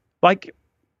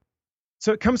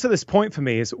so it comes to this point for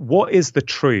me is, what is the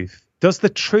truth? Does the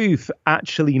truth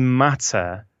actually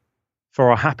matter for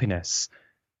our happiness?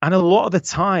 And a lot of the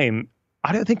time,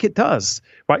 I don't think it does.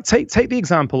 Right? Take the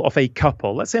example of a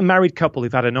couple. Let's say a married couple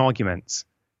who've had an argument.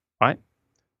 Right?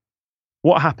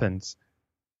 What happens?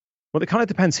 Well, it kind of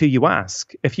depends who you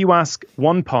ask. If you ask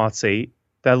one party,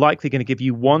 they're likely going to give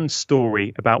you one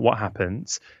story about what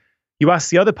happened. You ask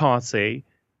the other party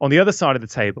on the other side of the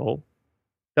table,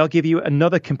 they'll give you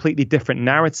another completely different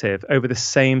narrative over the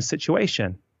same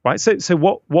situation. Right? So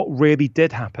what really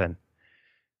did happen?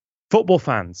 Football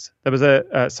fans, there was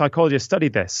a psychologist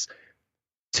studied this.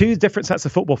 Two different sets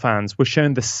of football fans were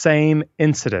shown the same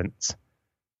incident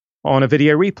on a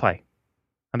video replay.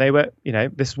 And they were,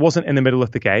 this wasn't in the middle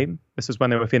of the game. This was when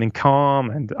they were feeling calm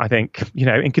and I think,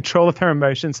 in control of their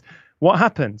emotions. What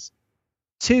happens?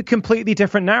 Two completely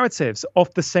different narratives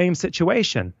of the same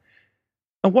situation.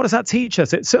 And what does that teach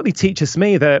us? It certainly teaches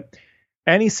me that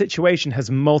any situation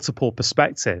has multiple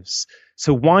perspectives.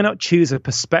 So why not choose a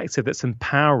perspective that's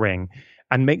empowering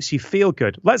and makes you feel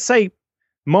good? Let's say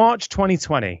March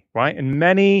 2020, right? In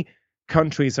many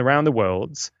countries around the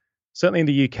world, certainly in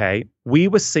the UK, we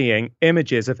were seeing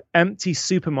images of empty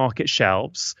supermarket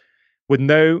shelves with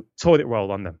no toilet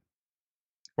roll on them,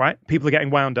 right? People are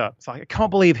getting wound up. It's like, I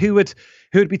can't believe who would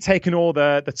be taking all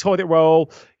the toilet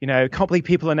roll. Can't believe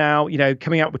people are now,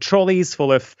 coming out with trolleys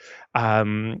full of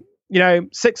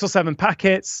 6 or 7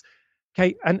 packets.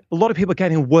 Okay. And a lot of people are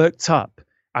getting worked up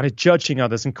and are judging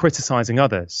others and criticizing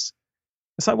others.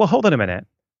 It's like, well, hold on a minute.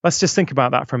 Let's just think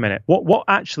about that for a minute. What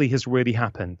actually has really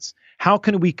happened? How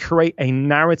can we create a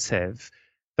narrative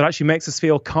that actually makes us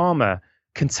feel calmer,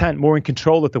 content, more in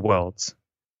control of the world?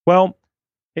 Well,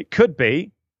 it could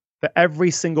be that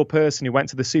every single person who went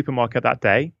to the supermarket that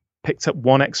day picked up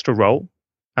one extra roll,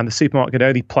 and the supermarket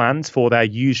only planned for their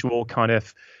usual kind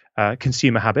of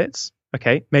consumer habits.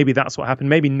 Okay, maybe that's what happened.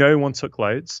 Maybe no one took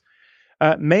loads.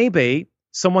 Maybe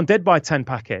someone did buy 10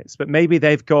 packets, but maybe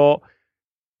they've got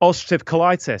ulcerative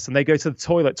colitis and they go to the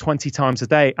toilet 20 times a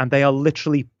day and they are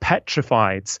literally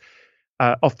petrified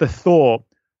of the thought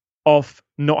of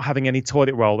not having any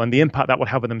toilet roll and the impact that would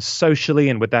have on them socially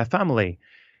and with their family.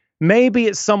 Maybe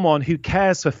it's someone who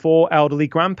cares for 4 elderly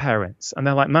grandparents and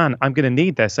they're like, man, I'm going to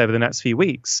need this over the next few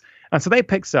weeks. And so they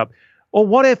pick up. Or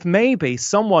what if maybe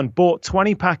someone bought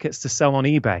 20 packets to sell on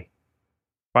eBay,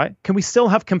 right? Can we still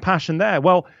have compassion there?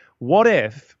 Well, what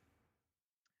if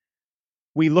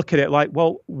we look at it like,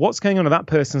 well, what's going on in that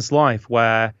person's life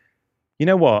where, you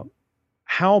know what,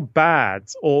 how bad,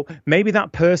 or maybe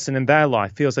that person in their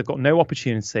life feels they've got no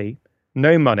opportunity,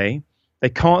 no money, they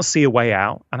can't see a way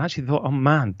out, and actually thought, oh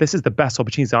man, this is the best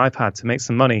opportunity I've had to make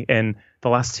some money in the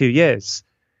last 2 years.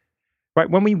 Right?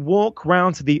 When we walk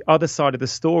round to the other side of the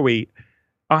story,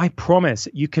 I promise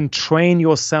you can train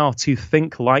yourself to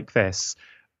think like this.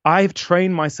 I've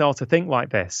trained myself to think like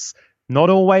this. Not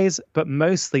always, but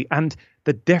mostly. And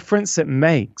the difference it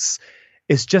makes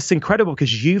is just incredible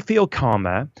because you feel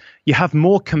calmer, you have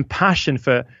more compassion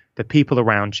for the people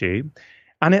around you,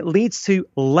 and it leads to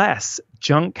less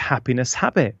junk happiness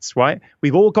habits, right?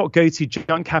 We've all got go-to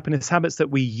junk happiness habits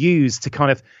that we use to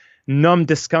kind of numb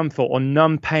discomfort or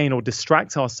numb pain or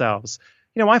distract ourselves.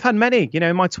 I've had many,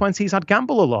 in my 20s, I'd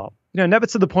gamble a lot, never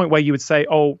to the point where you would say,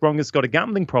 oh, Ronga's got a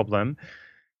gambling problem.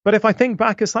 But if I think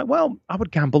back, it's like, well, I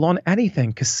would gamble on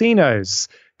anything, casinos,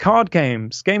 card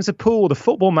games, games of pool, the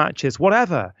football matches,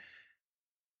 whatever.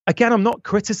 Again, I'm not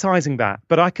criticizing that,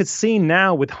 but I could see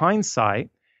now with hindsight,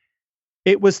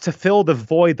 it was to fill the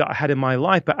void that I had in my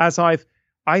life. But as I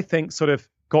think, sort of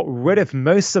got rid of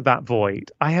most of that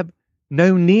void, I have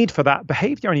no need for that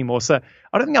behavior anymore. So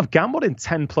I don't think I've gambled in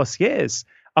 10 plus years.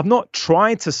 I've not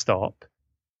tried to stop.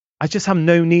 I just have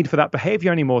no need for that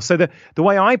behavior anymore. So the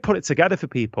way I put it together for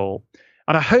people,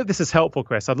 and I hope this is helpful,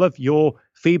 Chris, I'd love your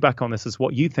feedback on this as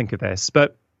what you think of this,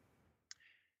 but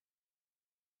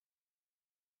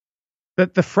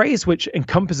the phrase which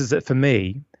encompasses it for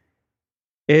me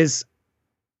is,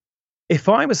 if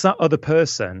I was that other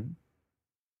person,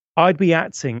 I'd be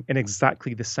acting in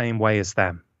exactly the same way as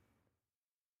them.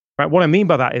 Right? What I mean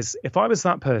by that is, if I was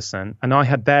that person and I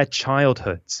had their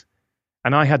childhood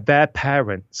and I had their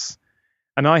parents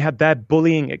and I had their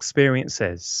bullying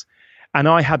experiences and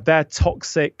I had their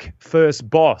toxic first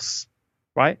boss,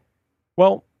 right?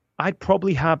 Well, I'd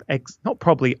probably have,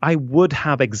 I would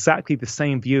have exactly the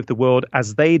same view of the world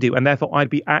as they do. And therefore,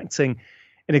 I'd be acting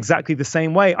in exactly the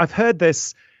same way. I've heard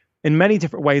this in many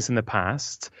different ways in the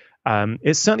past.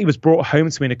 It certainly was brought home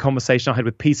to me in a conversation I had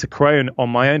with Peter Crone on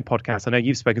my own podcast. I know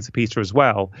you've spoken to Peter as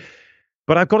well.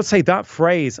 But I've got to say that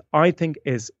phrase, I think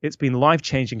it's been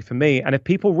life-changing for me. And if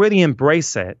people really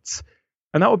embrace it,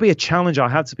 and that would be a challenge I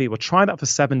had to people, try that for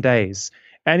 7 days.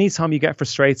 Anytime you get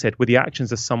frustrated with the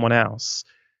actions of someone else,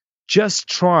 just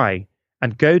try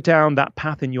and go down that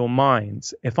path in your mind.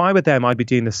 If I were them, I'd be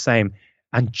doing the same,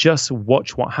 and just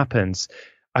watch what happens.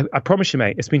 I promise you,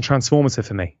 mate, it's been transformative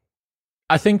for me.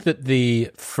 I think that the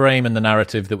frame and the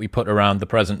narrative that we put around the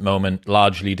present moment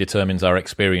largely determines our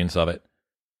experience of it,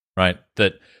 right?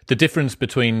 That the difference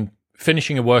between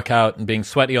finishing a workout and being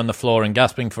sweaty on the floor and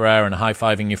gasping for air and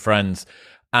high-fiving your friends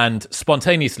and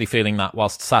spontaneously feeling that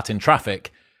whilst sat in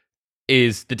traffic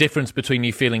is the difference between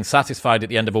you feeling satisfied at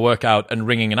the end of a workout and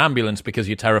ringing an ambulance because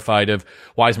you're terrified of,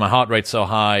 why is my heart rate so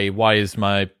high? Why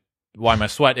am I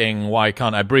sweating? Why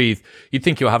can't I breathe? You'd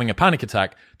think you're having a panic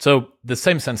attack. So the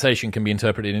same sensation can be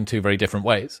interpreted in two very different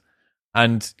ways.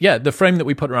 And yeah, the frame that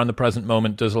we put around the present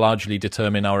moment does largely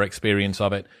determine our experience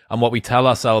of it and what we tell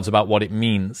ourselves about what it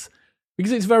means.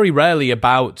 Because it's very rarely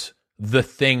about the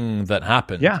thing that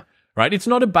happened. Yeah. Right? It's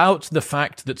not about the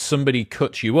fact that somebody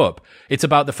cut you up. It's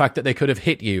about the fact that they could have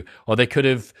hit you, or they could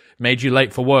have made you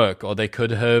late for work, or they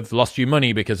could have lost you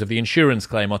money because of the insurance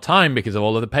claim, or time because of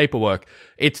all of the paperwork.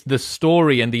 It's the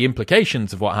story and the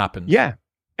implications of what happened. Yeah,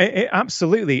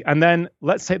 absolutely. And then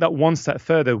let's take that one step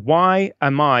further. Why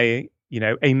am I,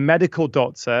 a medical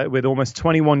doctor with almost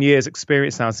 21 years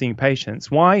experience now seeing patients?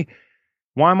 Why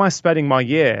am I spending my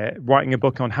year writing a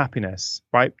book on happiness,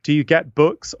 right? Do you get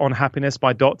books on happiness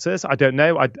by doctors? I don't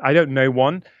know. I don't know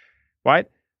one, right?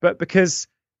 But because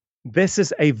this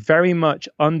is a very much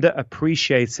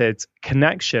underappreciated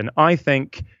connection, I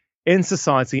think, in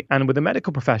society and with the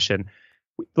medical profession.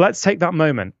 Let's take that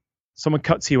moment. Someone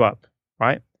cuts you up,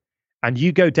 right? And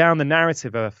you go down the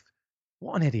narrative of,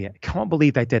 what an idiot. I can't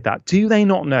believe they did that. Do they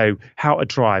not know how to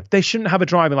drive? They shouldn't have a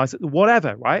driving license,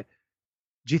 whatever, right?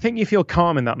 Do you think you feel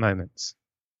calm in that moment?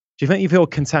 Do you think you feel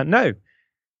content? No,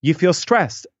 you feel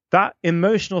stressed. That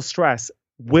emotional stress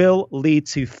will lead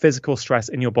to physical stress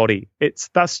in your body.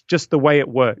 That's just the way it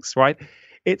works, right?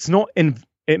 It's not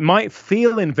it might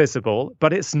feel invisible,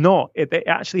 but it's not. It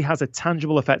actually has a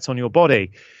tangible effect on your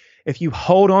body. If you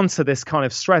hold on to this kind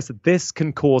of stress, this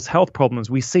can cause health problems.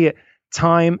 We see it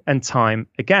time and time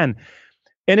again.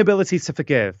 Inability to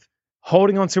forgive,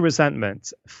 holding on to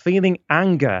resentment, feeling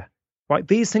anger. Right?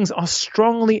 These things are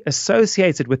strongly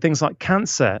associated with things like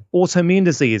cancer, autoimmune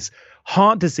disease,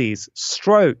 heart disease,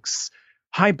 strokes,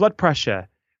 high blood pressure,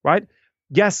 right?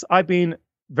 Yes, I've been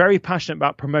very passionate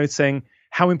about promoting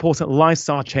how important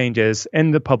lifestyle changes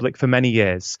in the public for many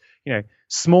years.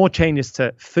 Small changes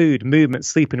to food, movement,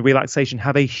 sleep, and relaxation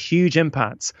have a huge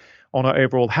impact on our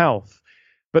overall health.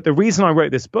 But the reason I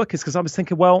wrote this book is because I was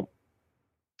thinking, well,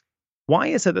 why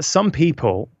is it that some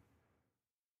people,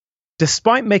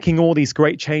 despite making all these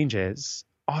great changes,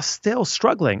 are still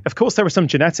struggling? Of course, there are some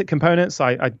genetic components.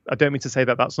 I don't mean to say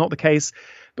that that's not the case.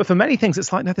 But for many things,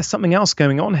 it's like, no, there's something else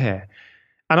going on here.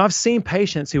 And I've seen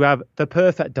patients who have the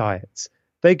perfect diet.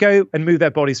 They go and move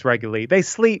their bodies regularly. They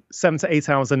sleep 7 to 8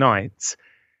 hours a night.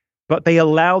 But they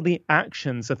allow the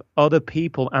actions of other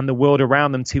people and the world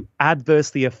around them to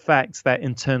adversely affect their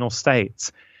internal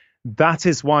states. That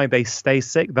is why they stay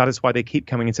sick. That is why they keep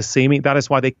coming in to see me. That is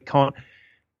why they can't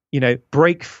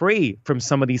break free from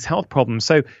some of these health problems.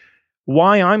 So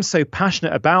why I'm so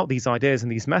passionate about these ideas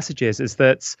and these messages is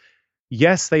that,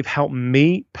 yes, they've helped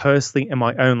me personally in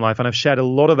my own life. And I've shared a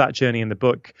lot of that journey in the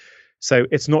book. So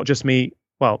it's not just me.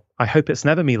 Well, I hope it's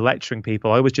never me lecturing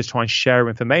people. I always just try and share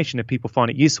information. If people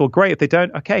find it useful, great. If they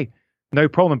don't, okay, no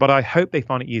problem. But I hope they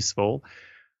find it useful.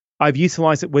 I've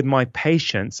utilized it with my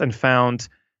patients and found,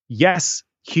 yes,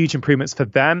 huge improvements for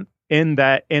them in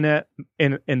their in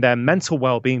their mental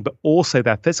well-being, but also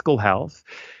their physical health.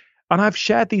 And I've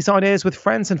shared these ideas with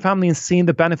friends and family and seen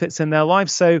the benefits in their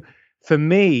lives. So for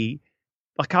me,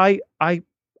 like I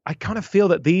kind of feel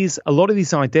that a lot of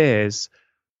these ideas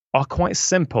are quite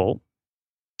simple.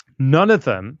 None of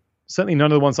them, certainly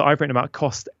none of the ones that I've written about,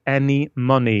 cost any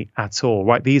money at all,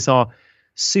 right? These are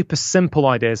super simple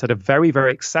ideas that are very,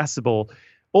 very accessible.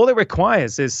 All it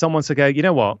requires is someone to go, you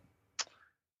know what?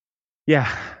 Yeah,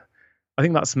 I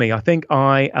think that's me. I think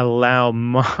I allow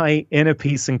my inner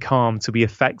peace and calm to be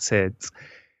affected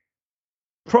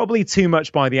probably too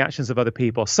much by the actions of other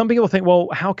people. Some people think, well,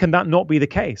 how can that not be the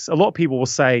case? A lot of people will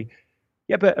say,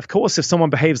 yeah, but of course, if someone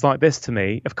behaves like this to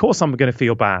me, of course I'm going to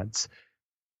feel bad.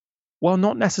 Well,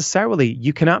 not necessarily.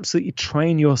 You can absolutely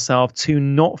train yourself to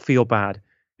not feel bad.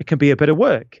 It can be a bit of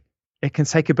work. It can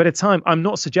take a bit of time. I'm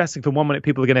not suggesting for 1 minute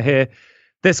people are going to hear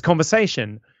this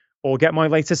conversation or get my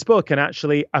latest book and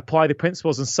actually apply the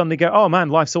principles and suddenly go, oh man,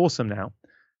 life's awesome now.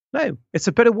 No, it's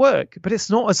a bit of work, but it's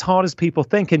not as hard as people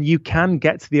think, and you can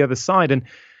get to the other side. And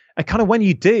kind of when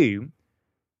you do,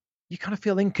 you kind of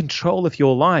feel in control of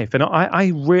your life. And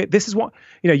this is what,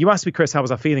 you asked me, Chris, how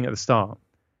was I feeling at the start?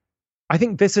 I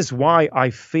think this is why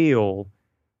I feel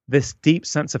this deep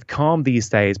sense of calm these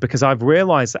days, because I've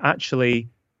realized that actually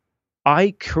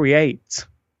I create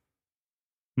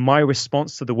my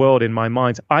response to the world in my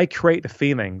mind. I create the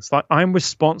feelings. Like, I'm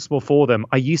responsible for them.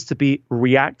 I used to be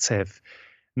reactive.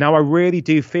 Now I really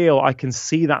do feel I can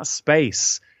see that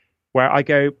space where I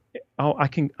go, oh, I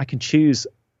can choose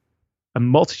a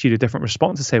multitude of different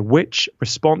responses here. Which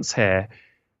response here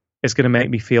is going to make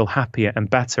me feel happier and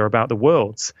better about the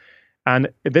world? And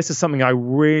this is something I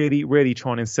really, really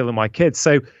try and instill in my kids.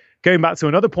 So going back to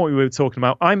another point we were talking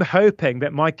about, I'm hoping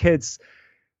that my kids,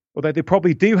 although they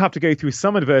probably do have to go through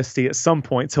some adversity at some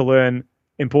point to learn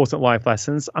important life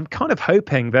lessons, I'm kind of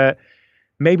hoping that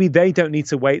maybe they don't need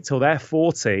to wait till they're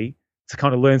 40 to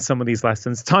kind of learn some of these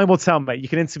lessons. Time will tell, mate. You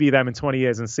can interview them in 20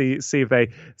 years and see if they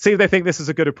think this is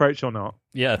a good approach or not.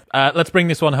 Yeah. Let's bring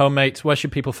this one home, mate. Where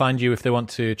should people find you if they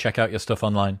want to check out your stuff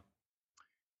online?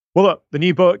 Well, look, the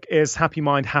new book is Happy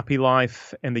Mind, Happy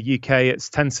Life. In the UK, it's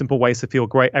 10 Simple Ways to Feel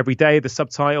Great Every Day. The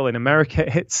subtitle in America,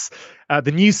 it's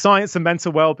The New Science of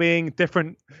Mental Wellbeing.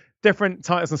 Different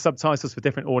titles and subtitles for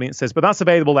different audiences, but that's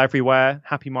available everywhere.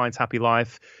 Happy Mind, Happy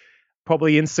Life.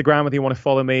 Probably Instagram if you want to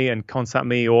follow me and contact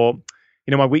me, or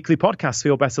my weekly podcast,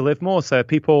 Feel Better, Live More. So if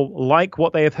people like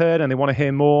what they have heard and they want to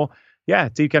hear more, yeah,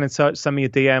 do get in touch, send me a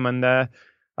DM, and I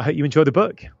hope you enjoy the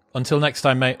book. Until next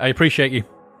time, mate, I appreciate you.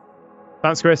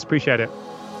 Thanks, Chris. Appreciate it.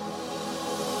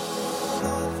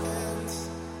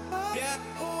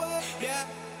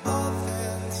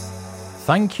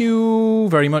 Thank you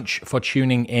very much for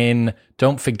tuning in.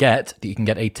 Don't forget that you can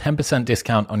get a 10%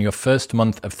 discount on your first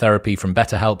month of therapy from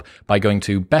BetterHelp by going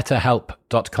to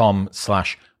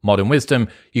betterhelp.com/modernwisdom.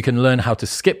 You can learn how to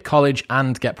skip college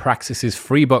and get Praxis's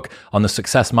free book on the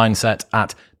success mindset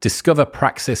at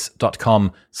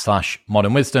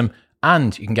discoverpraxis.com/modernwisdom.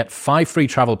 And you can get 5 free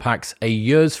travel packs, a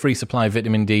year's free supply of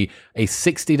vitamin D, a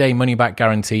 60-day money-back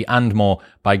guarantee, and more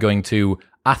by going to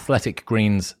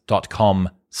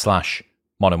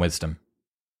athleticgreens.com/modernwisdom.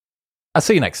 I'll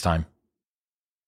see you next time.